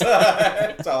us. That's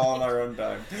it's all on our own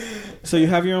time. So you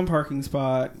have your own parking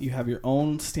spot. You have your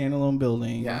own standalone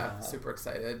building. Yeah, super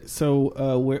excited.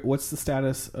 So what's the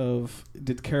status of...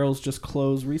 Did Carol's just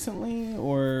close recently,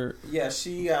 or... Yeah,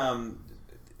 she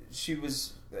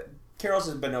was... Carol's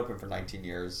has been open for 19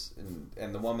 years,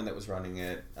 and the woman that was running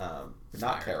it,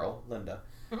 not Carol, Linda...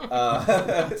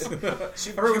 Everyone's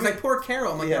like, poor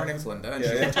Carol. I'm like, her name's Linda, and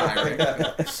she's retiring.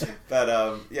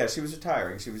 But she was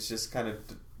retiring. She was just kind of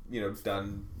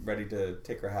done, ready to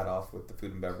take her hat off with the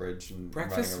food and beverage and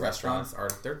breakfast running a restaurant.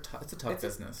 It's a tough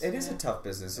business. It is a tough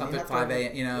business. Up at 5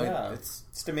 a.m. It's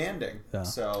demanding. Yeah.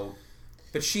 So,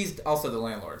 but she's also the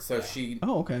landlord, so she.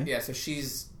 Oh, okay. Yeah, so she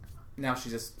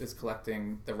just is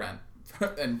collecting the rent.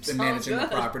 and managing the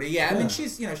property. Yeah, I mean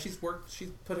she's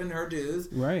put in her dues.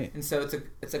 Right. And so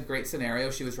it's a great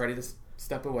scenario. She was ready to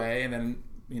step away, and then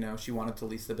she wanted to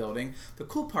lease the building. The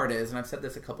cool part is, and I've said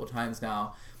this a couple of times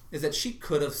now, is that she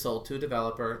could have sold to a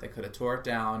developer. They could have tore it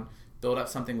down, built up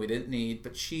something we didn't need,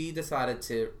 but she decided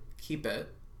to keep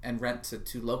it and rent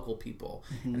to local people.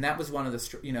 Mm-hmm. And that was one of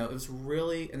the it was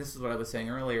really, and this is what I was saying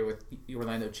earlier with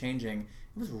Orlando changing,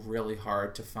 it was really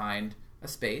hard to find a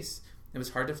space. It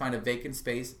was hard to find a vacant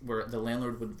space where the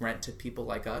landlord would rent to people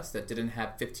like us that didn't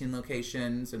have 15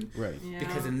 locations. And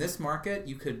because in this market,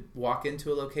 you could walk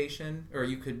into a location, or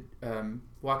you could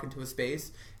walk into a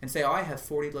space and say, "Oh, I have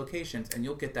 40 locations," and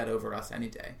you'll get that over us any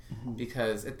day. Mm-hmm.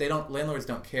 Because landlords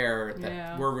don't care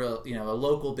that we're real. A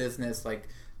local business like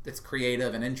that's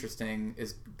creative and interesting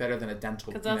is better than a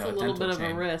dental. Because that's a little bit of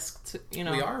a risk. We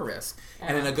are a risk,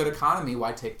 and in a good economy,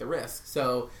 why take the risk?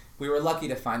 So. We were lucky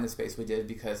to find the space we did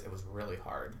because it was really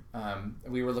hard.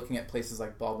 We were looking at places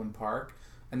like Baldwin Park,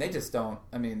 and they just don't.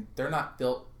 I mean, they're not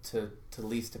built to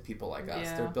lease to people like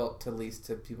us. They're built to lease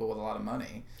to people with a lot of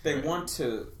money. They want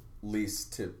to lease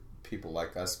to people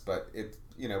like us, but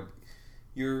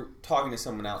you're talking to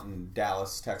someone out in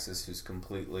Dallas, Texas, who's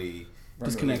completely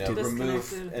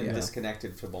removed and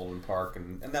disconnected to Baldwin Park,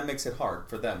 and that makes it hard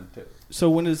for them to.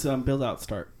 So when does build out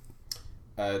start?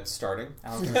 It's starting.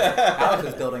 Alex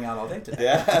is building out all day today.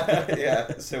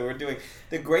 Yeah. So we're doing.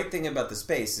 The great thing about the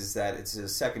space is that it's a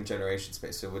second generation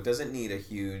space, so it doesn't need a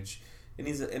huge. It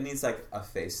needs like a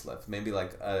facelift, maybe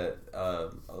like a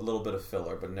little bit of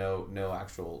filler, but no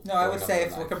actual. No, I would say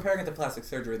if we're comparing it to plastic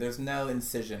surgery, there's no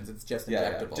incisions. It's just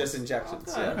injectables. Yeah, just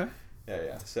injections. Oh, okay.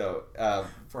 Yeah. So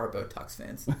for our Botox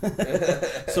fans.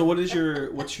 So what's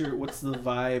the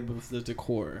vibe of the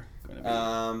decor going to be?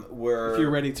 If you're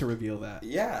ready to reveal that.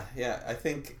 Yeah. I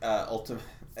think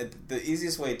the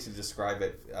easiest way to describe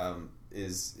it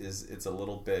is it's a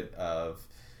little bit of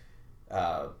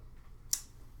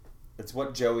it's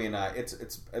what Joey and I.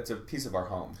 It's a piece of our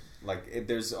home. Like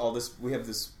there's all this. We have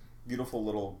this beautiful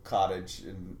little cottage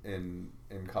in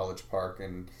College Park,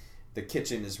 and the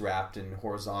kitchen is wrapped in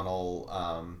horizontal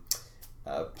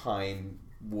pine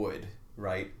wood,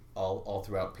 right? All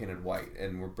throughout, painted white,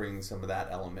 and we're bringing some of that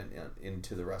element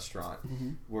into the restaurant.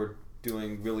 Mm-hmm. We're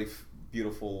doing really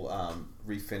beautiful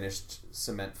refinished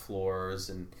cement floors,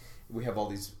 and we have all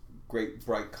these great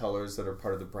bright colors that are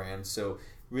part of the brand. So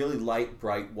really light,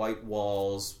 bright, white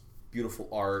walls, beautiful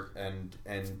art, and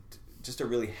just a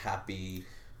really happy,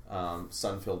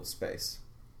 sun-filled space.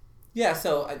 Yeah.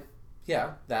 So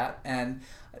that. And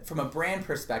from a brand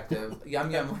perspective,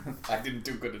 Yum Yum... I didn't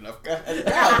do good enough.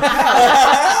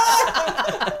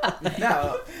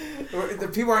 No. The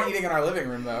people aren't eating in our living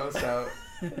room, though, so...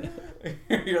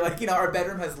 You're like, our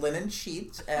bedroom has linen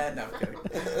sheets, and... No, I'm kidding.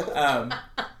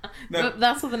 No.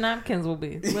 That's what the napkins will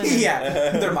be.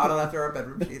 Yeah, they're modeled after our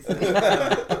bedroom sheets.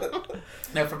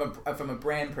 No, from a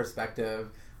brand perspective,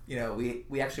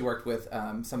 we actually worked with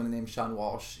someone named Sean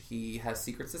Walsh. He has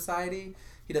Secret Society.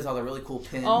 He does all the really cool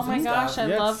pins. Oh my gosh,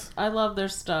 I love their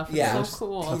stuff. It's so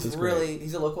cool.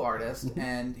 He's a local artist,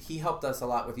 and he helped us a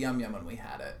lot with Yum Yum when we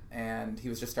had it. And he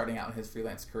was just starting out in his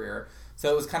freelance career,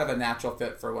 so it was kind of a natural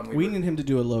fit for when we need him to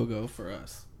do a logo for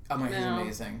us. Oh my, he's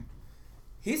amazing.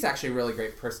 He's actually a really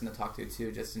great person to talk to too.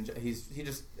 He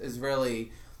just is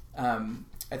really,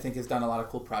 I think, has done a lot of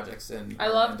cool projects. I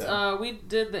loved. We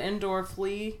did the indoor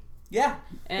flea. Yeah,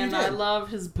 and I love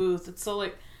his booth. It's so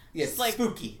like. Yeah, it's like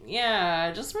spooky.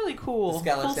 Yeah, just really cool. The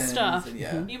skeletons, cool stuff. And,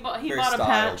 yeah. He bought a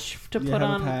patch to put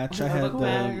on. A patch. I had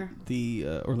the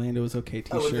Orlando is okay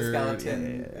T-shirt. With the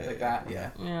skeleton, like that.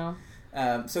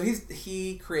 Yeah. So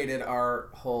he created our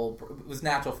whole. It was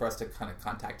natural for us to kind of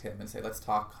contact him and say, let's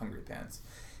talk Hungry Pants.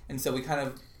 And so we kind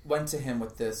of went to him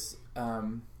with this.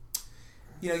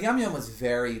 Yum Yum was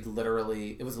very literal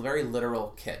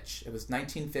kitsch. It was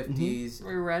 1950s.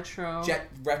 Very retro.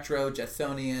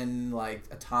 Jetsonian, like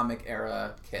atomic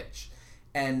era kitsch.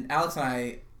 And Alex and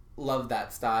I love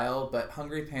that style, but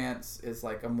Hungry Pants is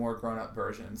like a more grown-up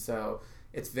version. So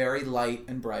it's very light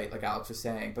and bright, like Alex was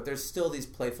saying, but there's still these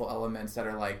playful elements that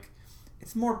are like,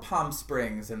 it's more Palm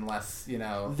Springs and less,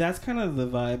 That's kind of the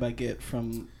vibe I get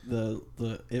from the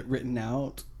it written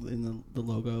out in the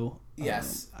logo.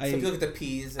 Yes. So if you look at the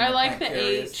P's. I like the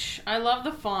H. I love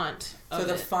the font. So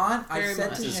the font, I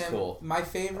said to him, cool. My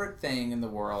favorite thing in the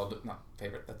world, not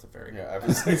favorite, that's a very I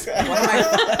was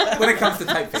when it comes to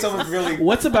typeface. Someone's really.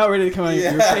 What's about ready to come out?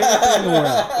 Your favorite thing in the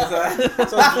world.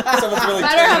 Someone's really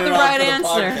better have the right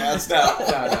answer.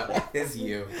 No, it's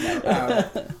you.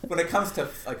 When it comes to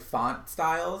like font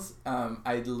styles,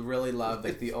 I really love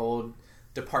like the old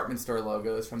department store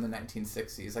logos from the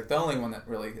 1960s. Like the only one that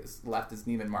really is left is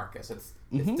Neiman Marcus. It's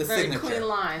the very signature. Clean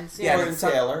lines. Yeah, Lord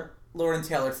and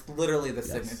Taylor. It's literally the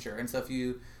signature. And so if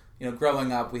you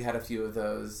growing up, we had a few of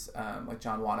those, like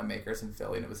John Wanamaker's in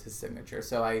Philly, and it was his signature.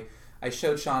 So I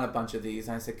showed Sean a bunch of these,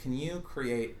 and I said, "Can you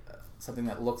create something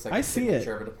that looks like a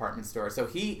signature of a department store?" So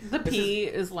the P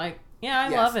is like, I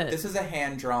love it. This is a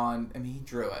hand drawn. I mean, he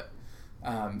drew it.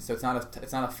 So it's not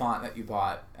a font that you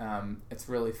bought. It's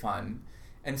really fun.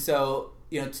 And so,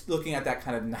 looking at that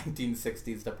kind of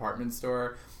 1960s department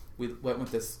store, we went with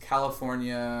this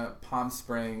California, Palm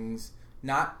Springs,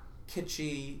 not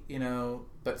kitschy,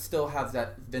 but still has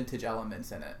that vintage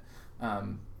elements in it.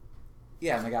 And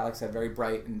like Alex said, very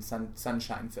bright and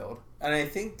sunshine filled. And I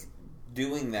think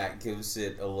doing that gives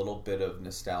it a little bit of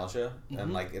nostalgia,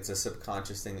 and like it's a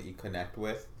subconscious thing that you connect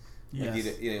with. Yes.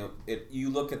 Like you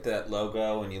look at that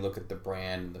logo and you look at the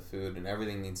brand and the food, and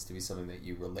everything needs to be something that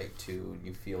you relate to and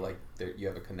you feel like you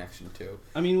have a connection to.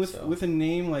 I mean, with a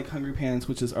name like Hungry Pants,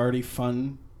 which is already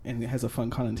fun and it has a fun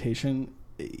connotation,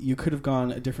 you could have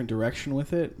gone a different direction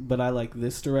with it, but I like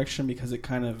this direction because it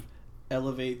kind of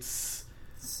elevates.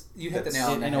 You hit the nail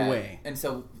on the head. In a way. And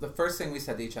so the first thing we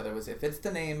said to each other was, if it's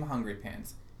the name Hungry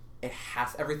Pants, it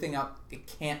has everything up. It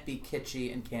can't be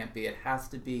kitschy and it has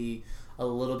to be a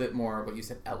little bit more what you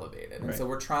said, elevated. And so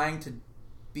we're trying to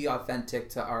be authentic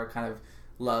to our kind of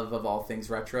love of all things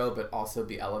retro, but also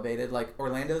be elevated. Like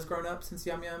Orlando's grown up since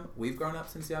Yum Yum. We've grown up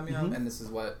since Yum Yum, and this is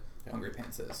what Hungry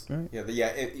Pants is. Right.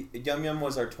 Yum Yum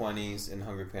was our 20s and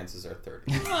Hungry Pants is our 30s.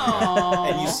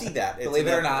 Aww. And you see that. Believe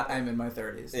it or not, I'm in my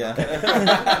 30s. Yeah.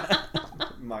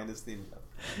 Minus the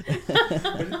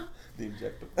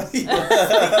injectables.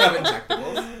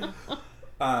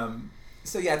 Injectables.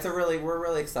 So yeah, we're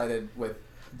really excited with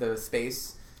the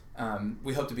space.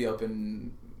 We hope to be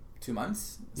open 2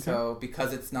 months. Okay. So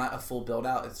because it's not a full build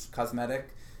out, it's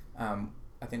cosmetic.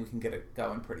 I think we can get it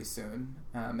going pretty soon.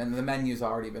 And the menu's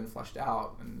already been fleshed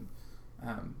out, and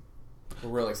we're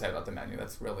really excited about the menu.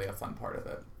 That's really a fun part of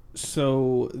it.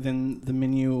 So then the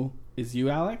menu is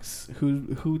you, Alex?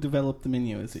 Who developed the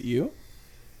menu? Is it you?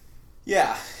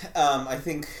 Yeah, I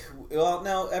think. Well,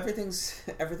 no, everything's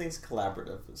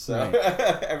collaborative. So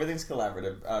everything's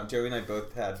collaborative. Joey and I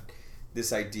both had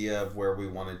this idea of where we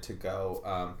wanted to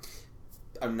go.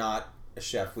 I'm not a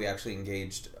chef. We actually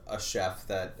engaged a chef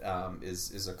that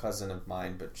is a cousin of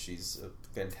mine, but she's a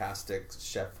fantastic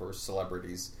chef for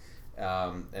celebrities,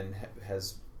 and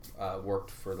has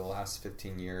worked for the last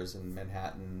 15 years in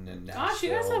Manhattan and Nashville. Gosh, you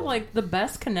guys have like the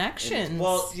best connections. And,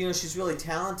 well, she's really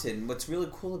talented. And what's really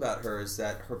cool about her is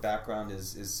that her background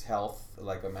is health,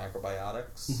 like a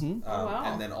macrobiotics,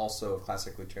 and then also a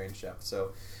classically trained chef.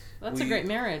 So that's a great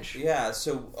marriage. Yeah.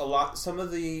 So some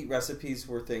of the recipes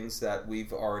were things that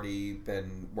we've already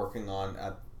been working on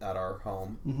at our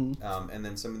home, and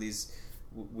then some of these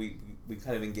we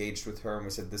kind of engaged with her and we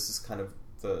said, this is kind of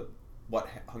what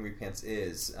Hungry Pants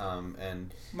is,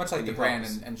 and much like the brand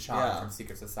and Sean from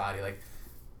Secret Society, like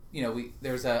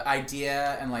there's an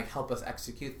idea and like help us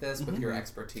execute this with your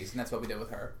expertise, and that's what we did with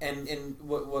her. And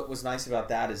what was nice about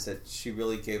that is that she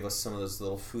really gave us some of those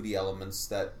little foodie elements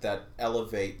that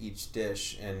elevate each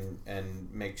dish and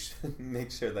make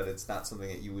sure that it's not something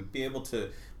that you would be able to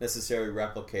necessarily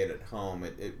replicate at home.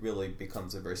 It really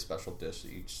becomes a very special dish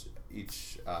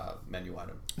each menu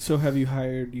item. So have you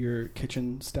hired your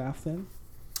kitchen staff then?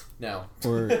 No.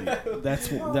 Or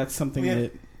that's something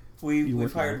that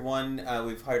we've hired one.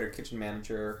 We've hired a kitchen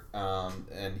manager,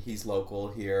 and he's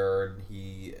local here. And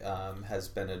he has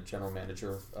been a general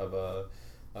manager of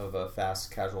a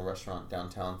fast casual restaurant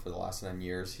downtown for the last 9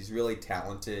 years. He's really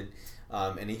talented,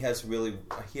 and he has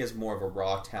more of a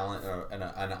raw talent and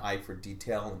an eye for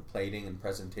detail and plating and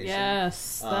presentation.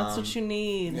 Yes, that's what you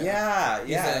need.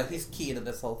 Yeah. He's key to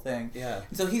this whole thing. Yeah.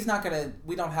 So he's not gonna.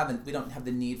 We don't have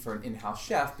the need for an in-house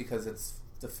chef because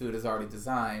the food is already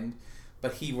designed.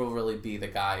 But he will really be the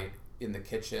guy in the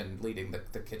kitchen leading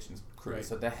the kitchen crew. Right.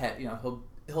 So the head,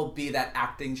 he'll be that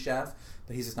acting chef,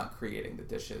 but he's just not creating the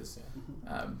dishes.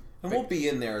 And we'll be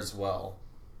in there as well,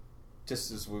 just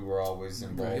as we were always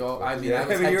involved. I was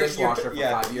head dishwasher for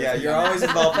 5 years. Yeah, you're always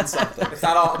involved in something. It's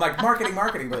not all. I'm like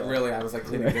marketing, but really I was like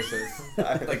cleaning dishes,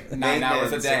 like 9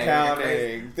 hours a day.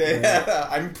 Accounting.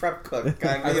 I'm prep cook.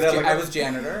 I was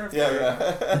janitor.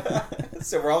 Yeah.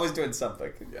 So we're always doing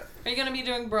something. Yeah. Are you going to be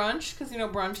doing brunch? Because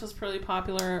brunch is pretty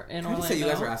popular in Orlando. You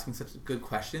guys are asking such good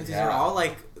questions. These are all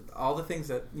like all the things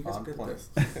that you guys are good with.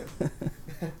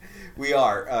 We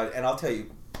are, and I'll tell you,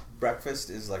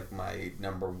 breakfast is like my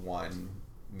number one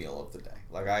meal of the day.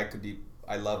 Like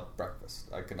I love breakfast.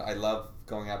 I love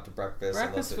going out to breakfast.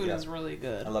 Breakfast food is really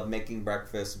good. I love making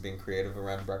breakfast, being creative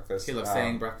around breakfast. He loves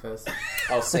saying breakfast.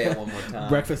 I'll say it one more time.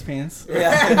 Breakfast pants.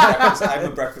 Yeah, breakfast. I'm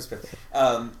a breakfast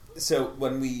pants. So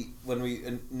when we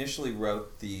initially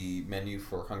wrote the menu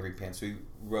for Hungry Pants, we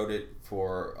wrote it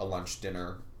for a lunch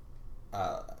dinner,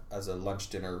 as a lunch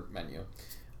dinner menu,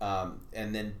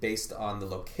 and then based on the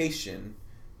location,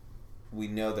 we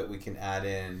know that we can add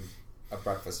in a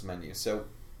breakfast menu. So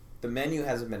the menu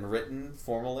hasn't been written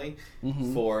formally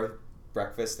for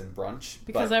breakfast and brunch.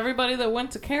 Because everybody that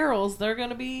went to Carol's, they're going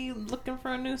to be looking for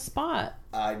a new spot.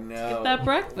 I know. Get that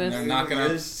breakfast. They're not going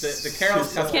to... The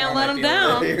Carol's customer can't let them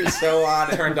down. You're so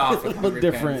on it. Turned off with Hungry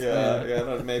different.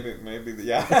 Pants. Maybe,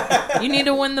 yeah. You need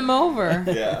to win them over.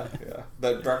 Yeah.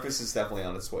 But breakfast is definitely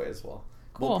on its way as well.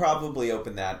 Cool. We'll probably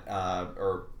open that,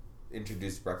 or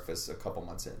introduce breakfast a couple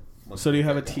months in. So do you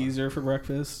have a teaser for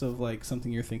breakfast of like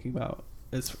something you're thinking about?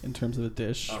 As in terms of a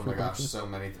dish. Oh my gosh, so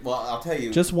many. Well, I'll tell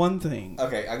you. Just one thing.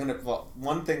 Okay,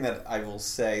 one thing that I will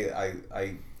say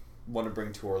I want to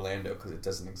bring to Orlando because it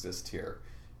doesn't exist here,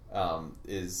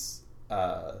 is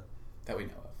that we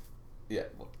know of. Yeah.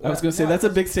 I was going to say that's a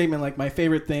big statement. Like my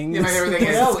favorite thing. Yeah, my favorite thing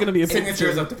is it's going to be a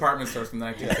signatures of department stores from the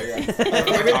 1960s. My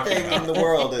favorite thing in the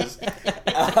world is.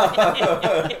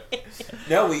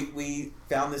 No, we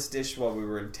found this dish while we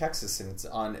were in Texas, and it's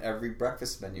on every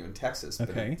breakfast menu in Texas, but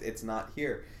it's not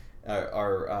here.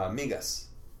 Our migas.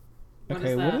 What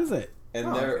is it?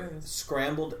 And they're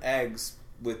scrambled eggs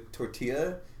with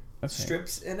tortilla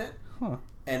strips in it,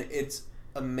 and it's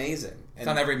amazing. It's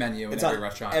on every menu in every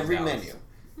restaurant. Every menu.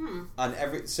 On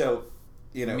every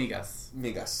migas.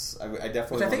 I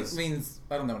definitely. Which I think means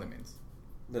I don't know what it means.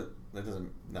 That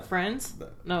doesn't. No. Friends?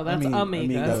 No, that's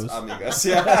amigos. That's amigos.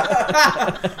 Yeah.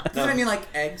 Doesn't it mean like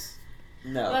eggs?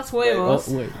 No, well, that's huevos.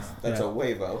 That's a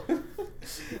huevo.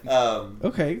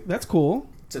 Okay, that's cool.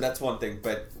 So that's one thing,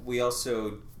 but we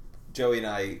also, Joey and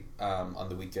I, on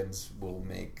the weekends will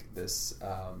make this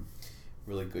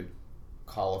really good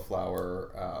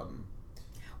cauliflower.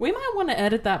 We might want to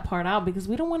edit that part out because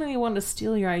we don't want anyone to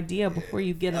steal your idea before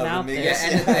you get it out there. Yeah,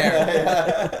 end it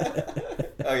there.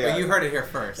 Oh yeah, but you heard it here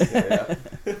first. Yeah.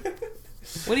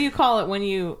 What do you call it when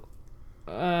you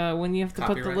have to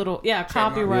put the little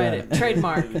copyright it,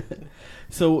 trademark?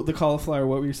 So the cauliflower.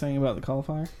 What were you saying about the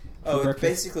cauliflower?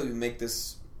 Basically we make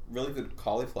this really good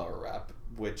cauliflower wrap,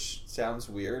 which sounds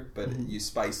weird, but you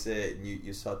spice it and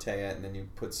you saute it, and then you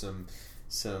put some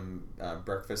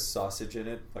breakfast sausage in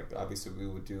it. Like obviously we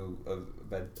would do a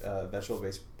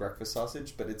vegetable-based breakfast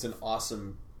sausage, but it's an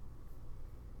awesome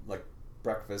like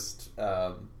breakfast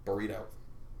burrito,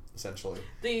 essentially.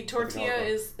 The tortilla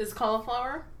is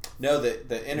cauliflower? No,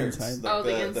 the innards,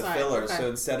 the inside. The filler. Okay. So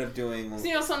instead of doing,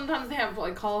 so sometimes they have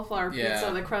like cauliflower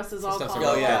pizza. The crust is all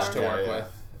cauliflower. Oh yeah, to work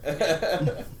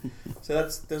with. So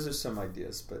those are some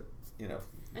ideas, but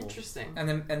interesting.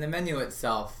 And the menu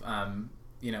itself,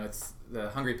 it's the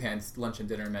Hungry Pants lunch and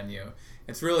dinner menu.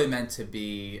 It's really meant to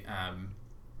be.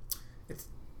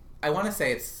 I want to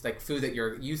say it's like food that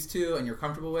you're used to and you're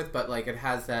comfortable with, but like it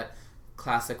has that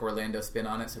classic Orlando spin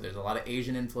on it. So there's a lot of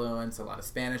Asian influence, a lot of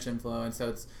Spanish influence. So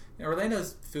it's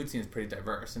Orlando's food scene is pretty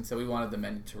diverse, and so we wanted the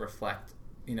menu to reflect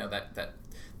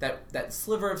that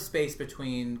sliver of space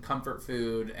between comfort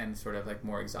food and sort of like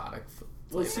more exotic food.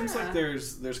 Well, it seems like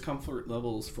there's comfort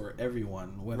levels for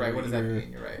everyone. Right. What does that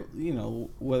mean? You're right.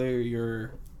 Whether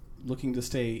you're looking to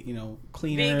stay,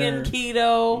 cleaner, vegan,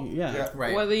 keto, yeah,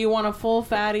 right. Whether you want a full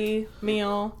fatty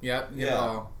meal, yep,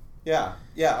 yeah.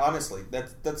 Honestly,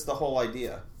 that's the whole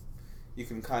idea. You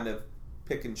can kind of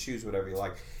pick and choose whatever you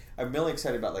like. I'm really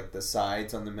excited about like the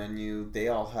sides on the menu. They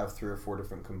all have 3 or 4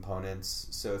 different components,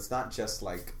 so it's not just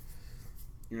like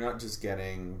you're not just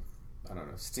getting, I don't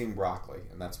know, steamed broccoli,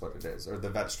 and that's what it is, or the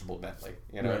vegetable Bentley.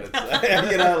 Right.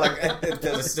 It's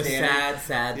it's the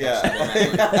sad. Yeah,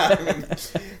 I mean,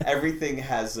 everything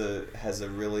has a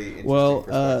really interesting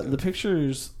perspective. The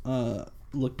pictures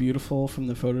look beautiful from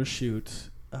the photo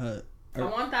shoot. I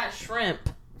want that shrimp.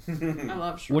 I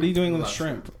love shrimp. What are you doing with the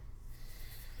shrimp?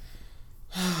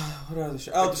 What are the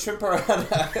shrimp? Oh, the shrimp are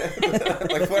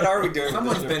like, what are we doing?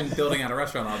 Someone's been building out a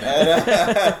restaurant all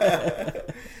day.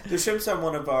 The shrimp's on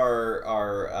one of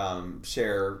our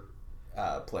share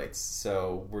plates.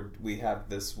 So we have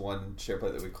this one share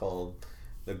plate that we call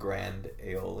the Grand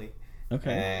Aioli.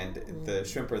 Okay. And the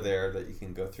shrimp are there that you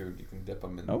can go through. You can dip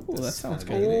them in. Oh, that sounds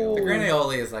good. The Grand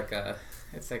Aioli is like a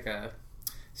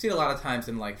see it a lot of times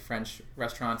in like French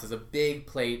restaurants as a big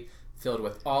plate filled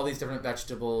with all these different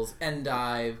vegetables,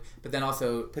 endive, but then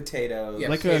also potatoes. Yeah,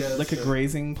 like a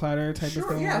grazing platter type of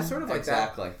thing? Yeah, sort of like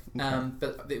exactly. that. Okay.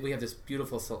 But we have this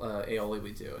beautiful aioli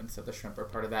we do, and so the shrimp are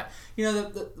part of that.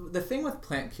 The thing with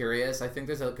Plant Curious, I think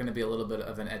there's going to be a little bit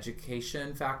of an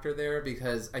education factor there,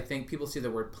 because I think people see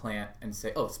the word plant and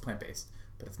say, oh, it's plant-based.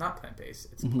 But it's not plant-based.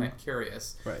 It's Plant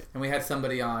Curious. Right. And we had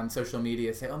somebody on social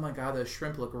media say, oh my God, those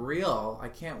shrimp look real. I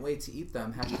can't wait to eat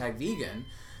them. #vegan.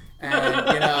 And,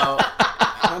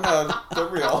 they're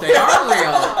real. They are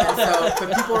real. And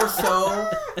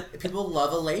so, but people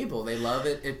love a label. They love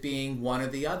it being one or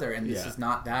the other. And this is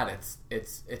not that.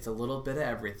 It's a little bit of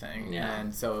everything. Yeah.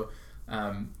 And so,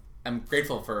 I'm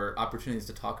grateful for opportunities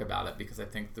to talk about it, because I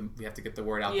think we have to get the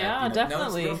word out that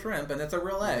definitely. No, it's real shrimp and it's a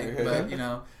real egg. But if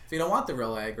you don't want the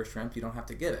real egg or shrimp, you don't have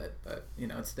to get it. But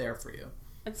it's there for you.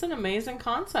 It's an amazing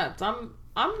concept. I'm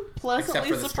pleasantly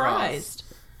Except for surprised. The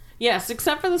straws. Yes,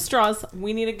 except for the straws.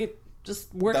 We need to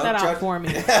just work Don't that judge. out for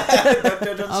me.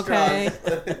 Don't judge Okay.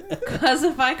 Because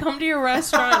if I come to your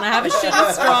restaurant and I have a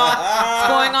shitty straw, it's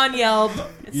going on Yelp.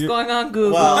 It's going on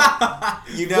Google. Well,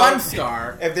 1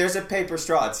 star. If there's a paper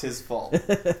straw, it's his fault.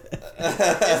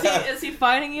 Is he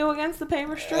fighting you against the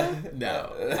paper straw?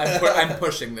 No, I'm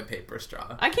pushing the paper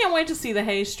straw. I can't wait to see the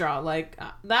hay straw. Like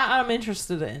that, I'm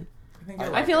interested in.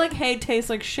 I feel like hay tastes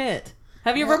like shit.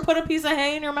 Have you ever put a piece of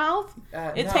hay in your mouth?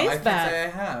 It tastes I bad. can't say I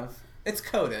have. It's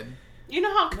coated. You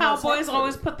know how cowboys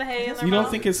always put the hay in their mouth? You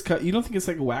don't think it's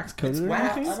like wax coated? It's or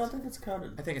wax. anything? I don't think it's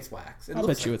coated. I think it's wax. I'll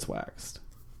bet you it's waxed.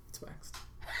 It's waxed.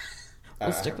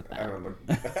 We'll stick with that. I don't know.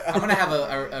 I'm gonna have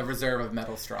a reserve of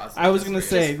metal straws. I was gonna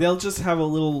say they'll just have a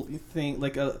little thing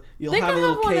like you'll have a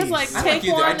little one case. that's like, I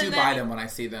take one I and do then- buy them when I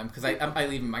see them, because I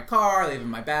leave in my car, I leave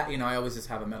in my bag. I always just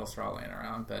have a metal straw laying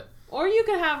around. But Or you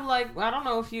could have like, I don't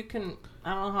know if you can,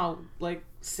 I don't know how like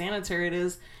sanitary it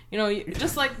is.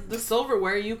 Just like the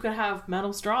silverware, you could have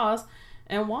metal straws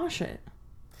and wash it.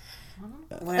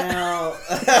 Well,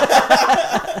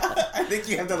 I think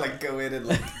you have to like go in and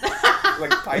like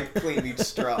pipe clean each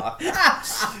straw.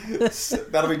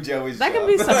 That'll be Joey's That job. can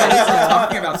be somebody's we're job.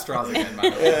 talking about straws again, by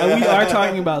the way. We are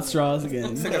talking about straws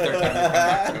again. It's like the third time we come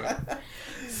back to it.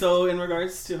 So, in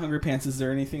regards to Hungry Pants, is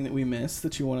there anything that we missed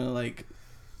that you want to like?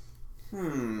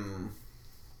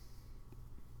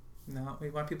 No, we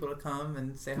want people to come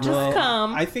and say hi. Just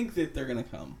come. I think that they're gonna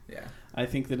come. Yeah. I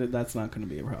think that that's not going to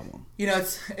be a problem.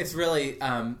 It's really.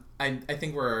 I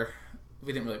think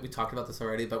we talked about this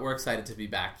already, but we're excited to be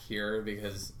back here,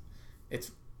 because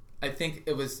it's. I think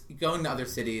it was going to other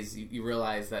cities. You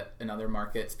realize that in other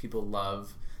markets, people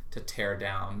love to tear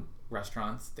down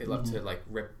restaurants. They love to like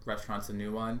rip restaurants a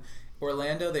new one.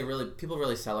 Orlando, people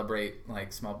really celebrate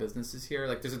like small businesses here.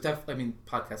 Like there's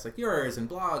podcasts like yours and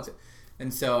blogs,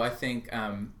 and so I think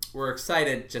we're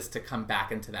excited just to come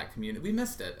back into that community. We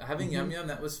missed it. Having Yum Yum,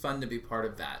 that was fun to be part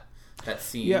of that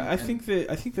scene. Yeah, I think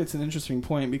that's an interesting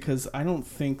point, because I don't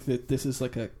think that this is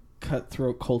like a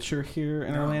cutthroat culture here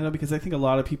in Orlando, because I think a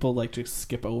lot of people like to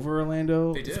skip over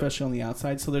Orlando, especially on the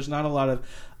outside. So there's not a lot of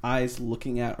eyes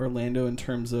looking at Orlando in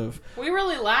terms of. We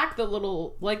really lack the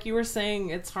little, like you were saying,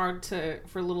 it's hard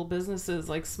for little businesses,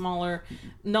 like smaller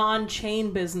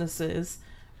non-chain businesses.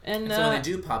 And so when they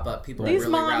do pop up, people really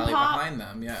rally behind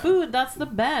them. Yeah, food, that's the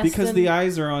best. Because the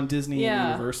eyes are on Disney and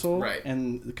Universal right.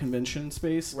 and the convention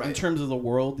space. Right. In terms of the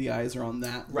world, the eyes are on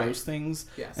those things.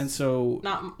 Yes. And so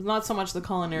not so much the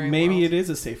culinary maybe world. it is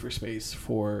a safer space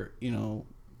for,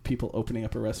 people opening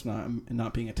up a restaurant and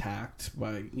not being attacked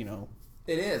by,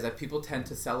 It is that people tend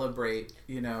to celebrate,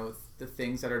 the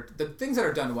things that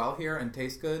are done well here and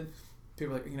taste good.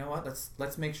 People are like, you know what?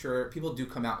 Let's make sure people do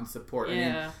come out and support. Yeah.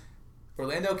 I mean,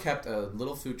 Orlando kept a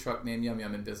little food truck named Yum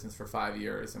Yum in business for 5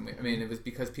 years, and it was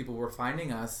because people were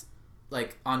finding us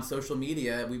like on social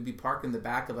media. We'd be parked in the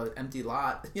back of an empty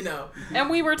lot, And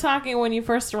we were talking when you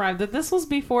first arrived that this was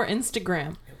before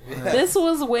Instagram. This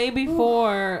was way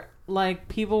before. Like,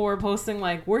 people were posting,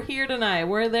 like, we're here tonight,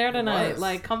 we're there tonight,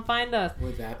 like, come find us.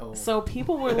 We're that old. So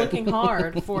people were looking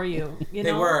hard for you.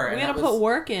 They were. We had to put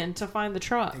work in to find the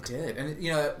truck. They did. And,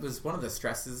 it was one of the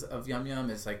stresses of Yum Yum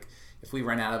is, like, if we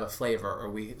ran out of a flavor or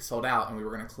we sold out and we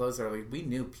were going to close early, we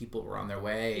knew people were on their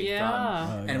way.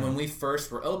 Yeah. And when we first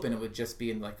were open, it would just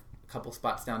be in, like, a couple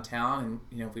spots downtown.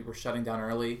 And, if we were shutting down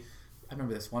early... I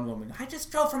remember this one woman, I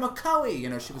just drove from Ocoee.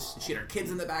 She had her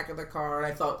kids in the back of the car, and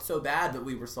I felt so bad, but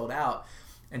we were sold out.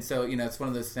 And so, it's one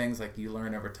of those things, like, you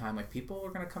learn over time, like, people are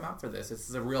going to come out for this. This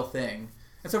is a real thing.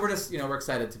 And so we're just, we're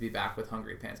excited to be back with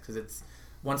Hungry Pants, because it's,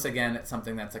 once again, it's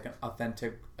something that's like an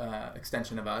authentic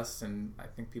extension of us, and I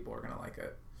think people are going to like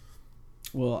it.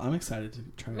 Well, I'm excited to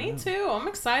try it out. Me too. I'm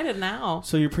excited now.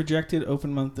 So your projected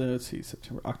open month,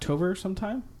 September, October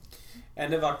sometime?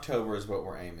 End of October is what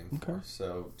we're aiming for.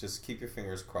 So just keep your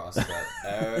fingers crossed that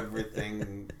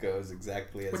everything goes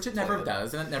exactly as Which it planned. never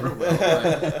does, and it never will.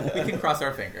 But we can cross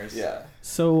our fingers. Yeah.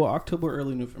 So October,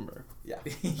 early November. Yeah.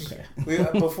 Okay.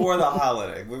 Before the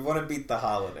holiday. We want to beat the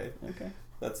holiday. Okay.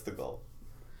 That's the goal.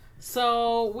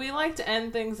 So we like to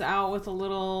end things out with a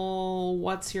little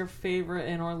 "What's your favorite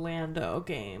in Orlando?"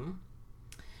 game.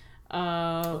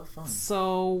 Fun.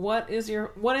 So what is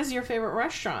your favorite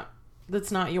restaurant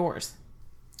that's not yours?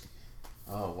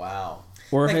 Oh, wow.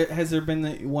 Or has there been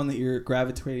the one that you're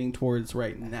gravitating towards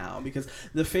right now? Because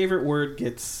the favorite word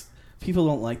gets... People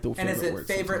don't like the favorite word. And is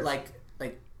it favorite, like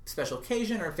special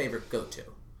occasion, or favorite go-to?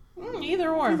 Either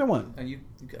or. Either one. And you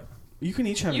go. You can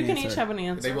each have You an can answer. each have an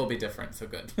answer. They will be different, so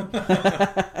good.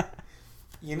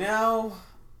 No,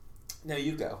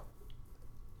 you go.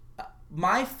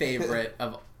 My favorite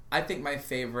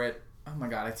oh my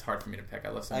god, it's hard for me to pick. I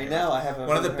love so many. I know. I have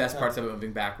one of the best parts of it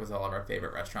moving back was all of our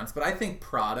favorite restaurants. But I think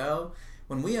Prado,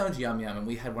 when we owned Yum Yum and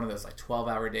we had one of those like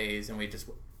 12-hour days, and we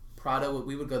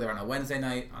would go there on a Wednesday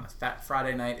night, on a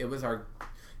Friday night. It was our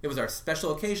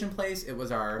special occasion place. It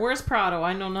was our... Where's Prado?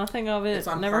 I know nothing of it. It's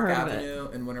on Never Park heard Avenue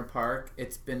of it. in Winter Park.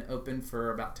 It's been open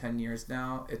for about 10 years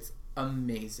now. It's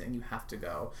amazing. You have to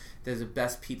go. There's the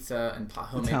best pizza and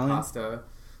homemade Italian? pasta.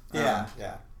 Yeah.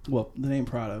 Well, the name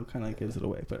Prado kind of gives it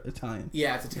away, but Italian.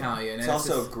 Yeah, it's Italian. It's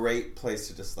also a great place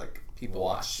to just like people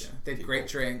watch. Yeah. They have great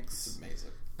drinks. It's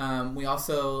amazing. We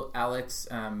also, Alex,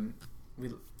 I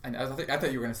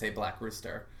thought you were going to say Black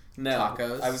Rooster. No,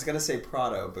 tacos. I was going to say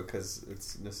Prado because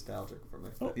it's nostalgic for me.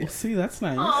 Oh, well, see, that's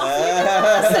nice.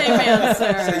 Oh, same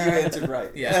answer. So you answered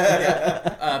right.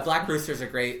 Yeah. Black Rooster's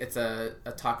great. It's a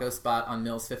taco spot on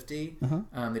Mills 50.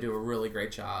 Uh-huh. They do a really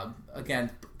great job. Again,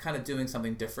 kind of doing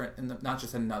something different, and not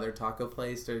just another taco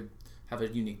place. They have a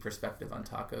unique perspective on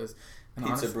tacos. And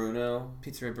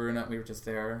Pizzeria Bruno. We were just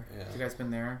there. Yeah. Have you guys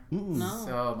been there? No.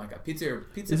 So, oh my god, Pizza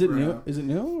Is it Bruno. new? Is it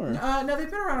new or? No,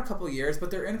 they've been around a couple of years, but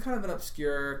they're in kind of an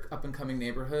obscure, up and coming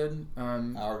neighborhood.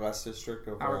 Hourglass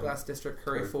District,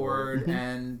 Curry Ford,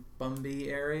 and Bumby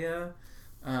area.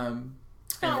 Kind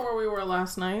of where we were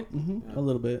last night. Mm-hmm. A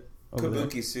little bit.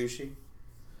 Kabuki Sushi.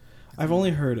 I've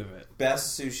only heard of it.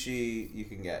 Best sushi you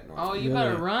can get in Orlando. Oh, you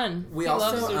better run. We He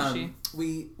also loves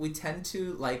sushi. we tend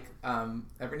to like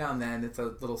every now and then it's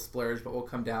a little splurge, but we'll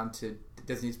come down to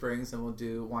Disney Springs and we'll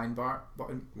do Wine Bar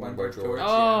George.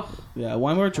 Oh, Yeah,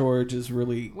 Wine Bar George is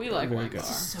really we like very Wine good.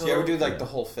 Bar. Do you ever do like the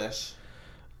whole fish?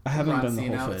 I haven't done the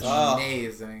whole It's fish.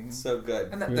 amazing. So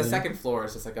good. And the Really? second floor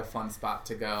is just like a fun spot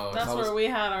to go. That's where we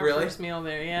had our Really? first meal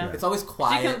there. Yeah. It's always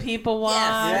quiet. You can people watch.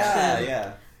 Yes.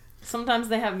 Yeah. Sometimes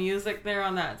they have music there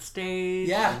on that stage.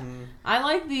 Yeah. Mm-hmm. I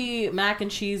like the mac and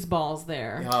cheese balls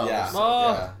there. Oh, Yeah.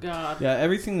 Oh, God. Yeah,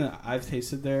 everything that I've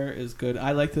tasted there is good.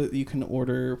 I like that you can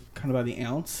order kind of by the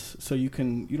ounce, so you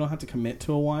don't have to commit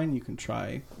to a wine. You can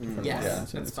try different Yes,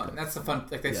 wines. and that's it's fun. good. That's the fun.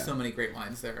 Like, there's Yeah. so many great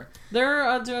wines there.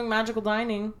 They're doing Magical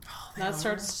Dining. They That are?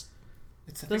 starts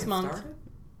I think this it month. started?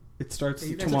 It starts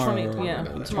You guys are tomorrow. 20 yeah,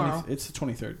 about it. tomorrow. It's the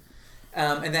 23rd.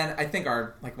 And then I think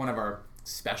one of our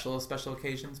special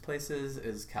occasions places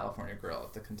is California Grill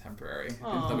at the Contemporary.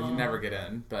 Aw. That we can never get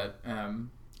in, but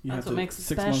That's what makes it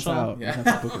 6 special. months out. Yeah. You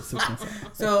have to book it 6 months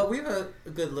out. So we have a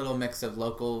good little mix of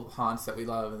local haunts that we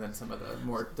love, and then some of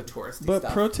the touristy But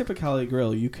stuff. pro tip at Cali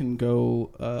Grill, you can go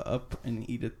up and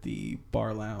eat at the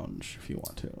bar lounge if you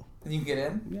want to. And you can get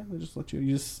in. Yeah, they just let you.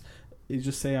 You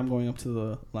just say I'm going up to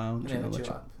the lounge, And and they they'll let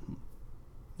let you you.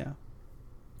 Yeah.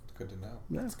 Good to know.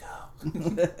 Yeah. Let's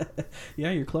go.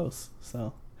 Yeah, you're close.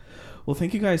 So, well,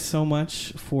 thank you guys so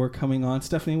much for coming on.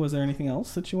 Stephanie, was there anything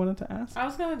else that you wanted to ask? I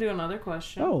was going to do another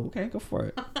question. Oh, okay, go for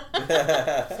it.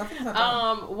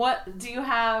 What do you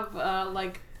have,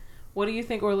 what do you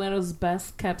think Orlando's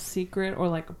best kept secret or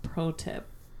like a pro tip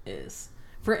is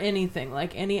for anything?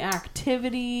 Like any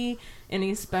activity,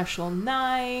 any special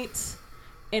night,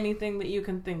 anything that you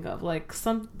can think of? Like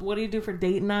what do you do for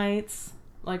date nights?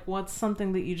 Like what's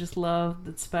something that you just love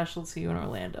that's special to you in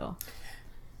Orlando?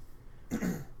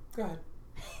 Go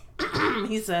ahead.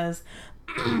 He says,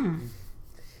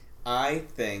 I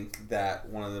think that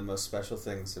one of the most special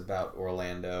things about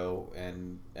Orlando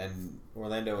and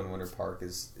Orlando and Winter Park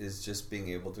is just being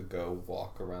able to go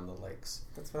walk around the lakes.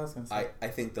 That's what I was going to say. I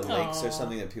think the lakes are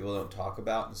something that people don't talk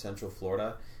about in Central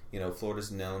Florida. You know,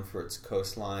 Florida's known for its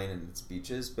coastline and its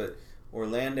beaches, but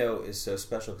Orlando is so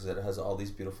special because it has all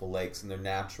these beautiful lakes, and they're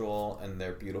natural and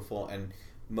they're beautiful, and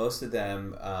most of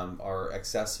them are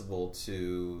accessible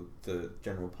to the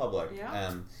general public.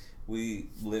 Yeah. We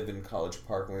live in College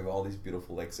Park, and we have all these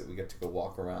beautiful lakes that we get to go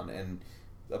walk around, and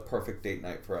a perfect date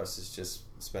night for us is just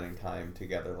spending time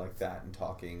together like that and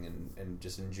talking and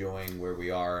just enjoying where we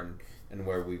are and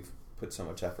where we've put so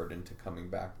much effort into coming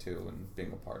back to and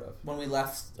being a part of. When we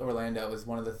left Orlando, it was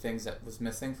one of the things that was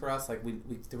missing for us. Like we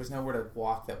there was nowhere to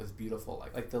walk that was beautiful.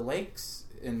 Like the lakes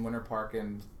in Winter Park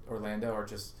and Orlando are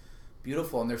just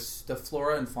beautiful, and there's the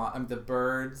flora and fauna, the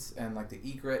birds and like the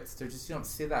egrets. They're just, you don't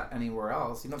see that anywhere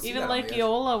else. You don't see even that Lake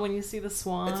Eola when you see the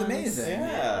swans. It's amazing.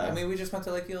 Yeah. I mean, we just went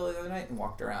to Lake Eola the other night and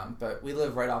walked around, but we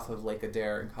live right off of Lake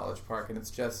Adair in College Park, and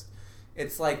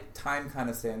it's like time kind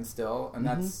of stands still, and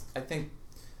that's, I think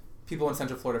people in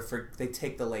Central Florida, they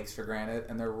take the lakes for granted,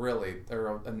 and they're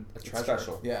a treasure.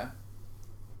 Special. Yeah.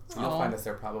 So you'll find us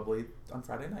there probably on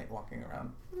Friday night walking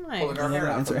around. Nice. Pulling our hair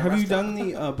out from the Have you restaurant.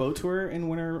 done the boat tour in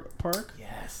Winter Park?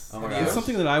 Yes. Oh my It's gosh.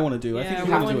 something that I want to do. I Yeah, think we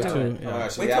you want to want do it to do too. it. Yeah. Oh my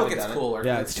gosh, Wait we till it haven't gets done cooler.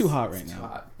 Yeah, it's too hot right It's now. too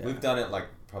hot. Yeah. We've done it like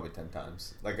probably 10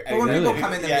 times. Like, But when people Really?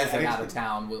 come in and Yeah, visit out of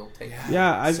town, we'll take it.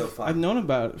 Yeah, so fun. I've known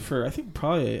about it for I think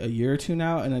probably a year or two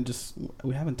now, and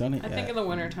we haven't done it I yet. think in the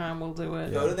wintertime we'll do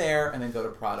it. Go to there and then go to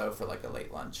Prado for like a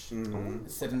late lunch.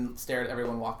 Mhm. Sit and stare at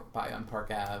everyone walk by on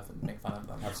Park Ave and make fun of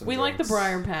them. Have some We like the drinks.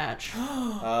 Briar Patch.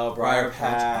 Oh, Briar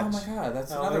Patch. Oh my god,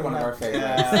 that's Oh, another one of our favorites.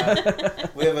 Yeah.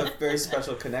 We have a very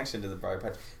special connection to the Briar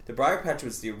Patch. The Briar Patch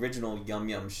was the original Yum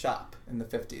Yum shop In the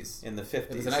 50s. in the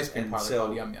 50s. It was an ice cream And parlor so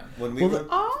called Yum Yum. When we Well, were,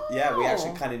 Oh. yeah, we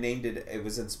actually kind of named it. It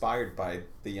was inspired by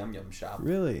the Yum Yum shop,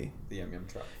 Really? the Yum Yum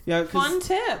truck. Yeah, Fun because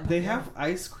tip. they have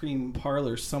ice cream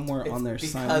parlors somewhere It's on their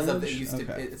because signage. of it used to.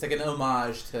 Okay. It's like an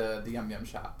homage to the Yum Yum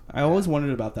shop. I always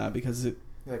wondered about that because You're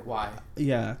like, why?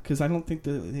 because I don't think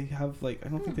that they have I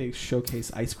don't think they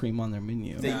showcase ice cream on their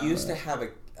menu. They used to have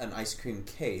an ice cream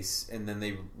case, and then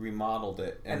they remodeled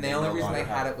it. And the only reason they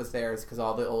had it was there is because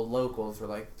all the old locals were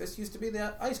like, "This used to be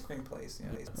the ice cream place." You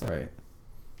know, Right.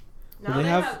 Now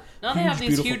Well, they have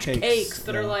these beautiful huge cakes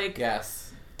that are like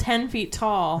Yes, 10 feet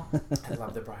tall. I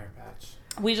love the Briar Patch.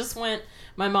 We just went.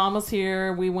 My mom was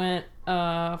here. We went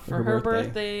for her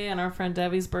birthday and our friend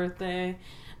Debbie's birthday.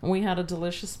 And we had a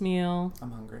delicious meal I'm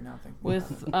hungry now. Thank you.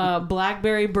 with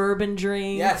blackberry bourbon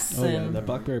drinks Yes. Oh yeah, and that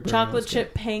blackberry bourbon chocolate was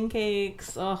chip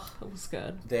pancakes. Oh, it was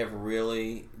good. They have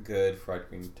really good fried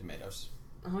green tomatoes.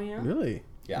 Oh yeah. good. Really?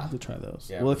 Yeah. I'll have to try those.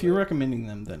 Yeah, well, if you're really. recommending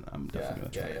them, then I'm Yeah, definitely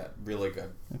gonna try yeah, it. really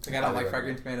good. Like, I don't like fried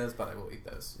green tomatoes, but I will eat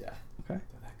those. Yeah. Okay.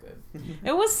 They're that good.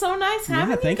 It was so nice having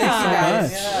you thank you so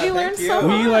guys. much. Yeah, We thank learned you. so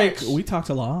We much. we talked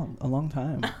a long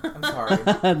time. I'm sorry.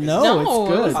 no, No, it's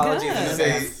it good. was Apologies in good. It's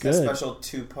advance. Good. a special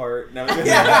 2-part. No, it's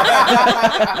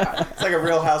Yeah. like a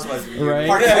Real Housewives reunion. Right.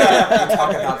 Part 2, we talk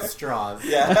about straws.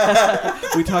 Yeah.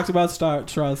 We talked about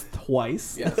straws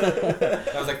twice. Yes.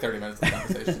 That was like 30 minutes of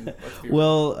conversation. Let's be real.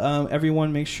 Well,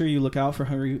 everyone, make sure you look out for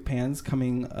Hungry Pans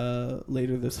coming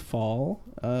later this fall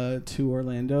to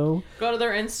Orlando. Go to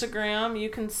their Instagram. You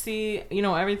can see,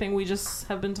 everything we just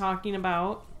have been talking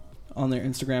about. On their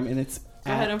Instagram, and it's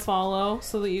Go ahead and follow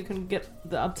so that you can get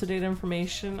the up-to-date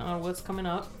information on what's coming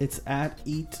up. It's at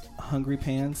Eat Hungry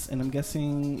Pants, and I'm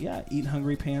guessing,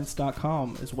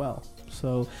 eathungrypants.com as well.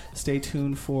 So stay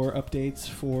tuned for updates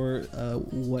for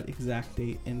what exact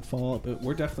date in fall, but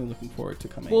we're definitely looking forward to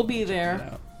coming. We'll be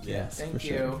there. Yes, thank for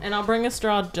you. sure. And I'll bring a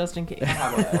straw just in case. I'll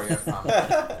have one for you, I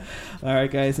promise. All right,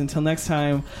 guys. Until next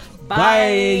time.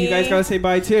 Bye. You guys gotta say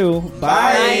bye too.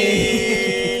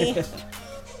 Bye. Bye.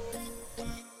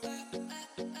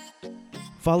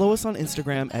 Follow us on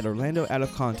Instagram at Orlando Out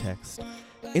of Context.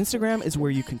 Instagram is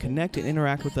where you can connect and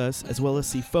interact with us, as well as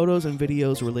see photos and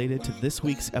videos related to this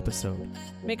week's episode.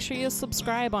 Make sure you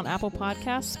subscribe on Apple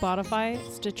Podcasts, Spotify,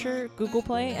 Stitcher, Google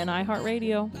Play, and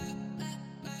iHeartRadio.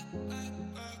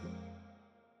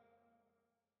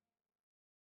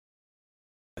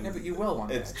 Yeah, but you will one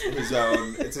day. It's his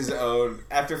own. It's his own.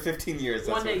 After 15 years,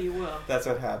 One day you will. That's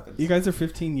what happens. You guys are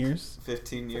 15 years.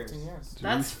 15 years. 15 years.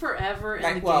 That's forever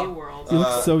in the well, gay world. You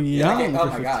look so young. Oh for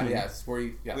my 15. god, yes.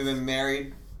 Yes. We've been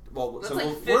married. Well, That's so like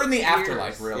we're in the 50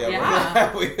 afterlife, years. really.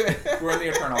 Yeah. We're in the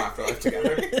eternal afterlife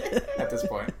together at this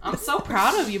point. I'm so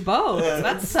proud of you both.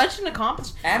 That's such an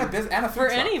accomplishment. And a For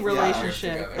food any truck.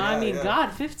 relationship. together. I mean, yeah.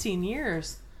 God, 15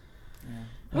 years.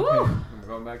 Yeah. Woo! Okay. We're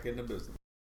going back into business.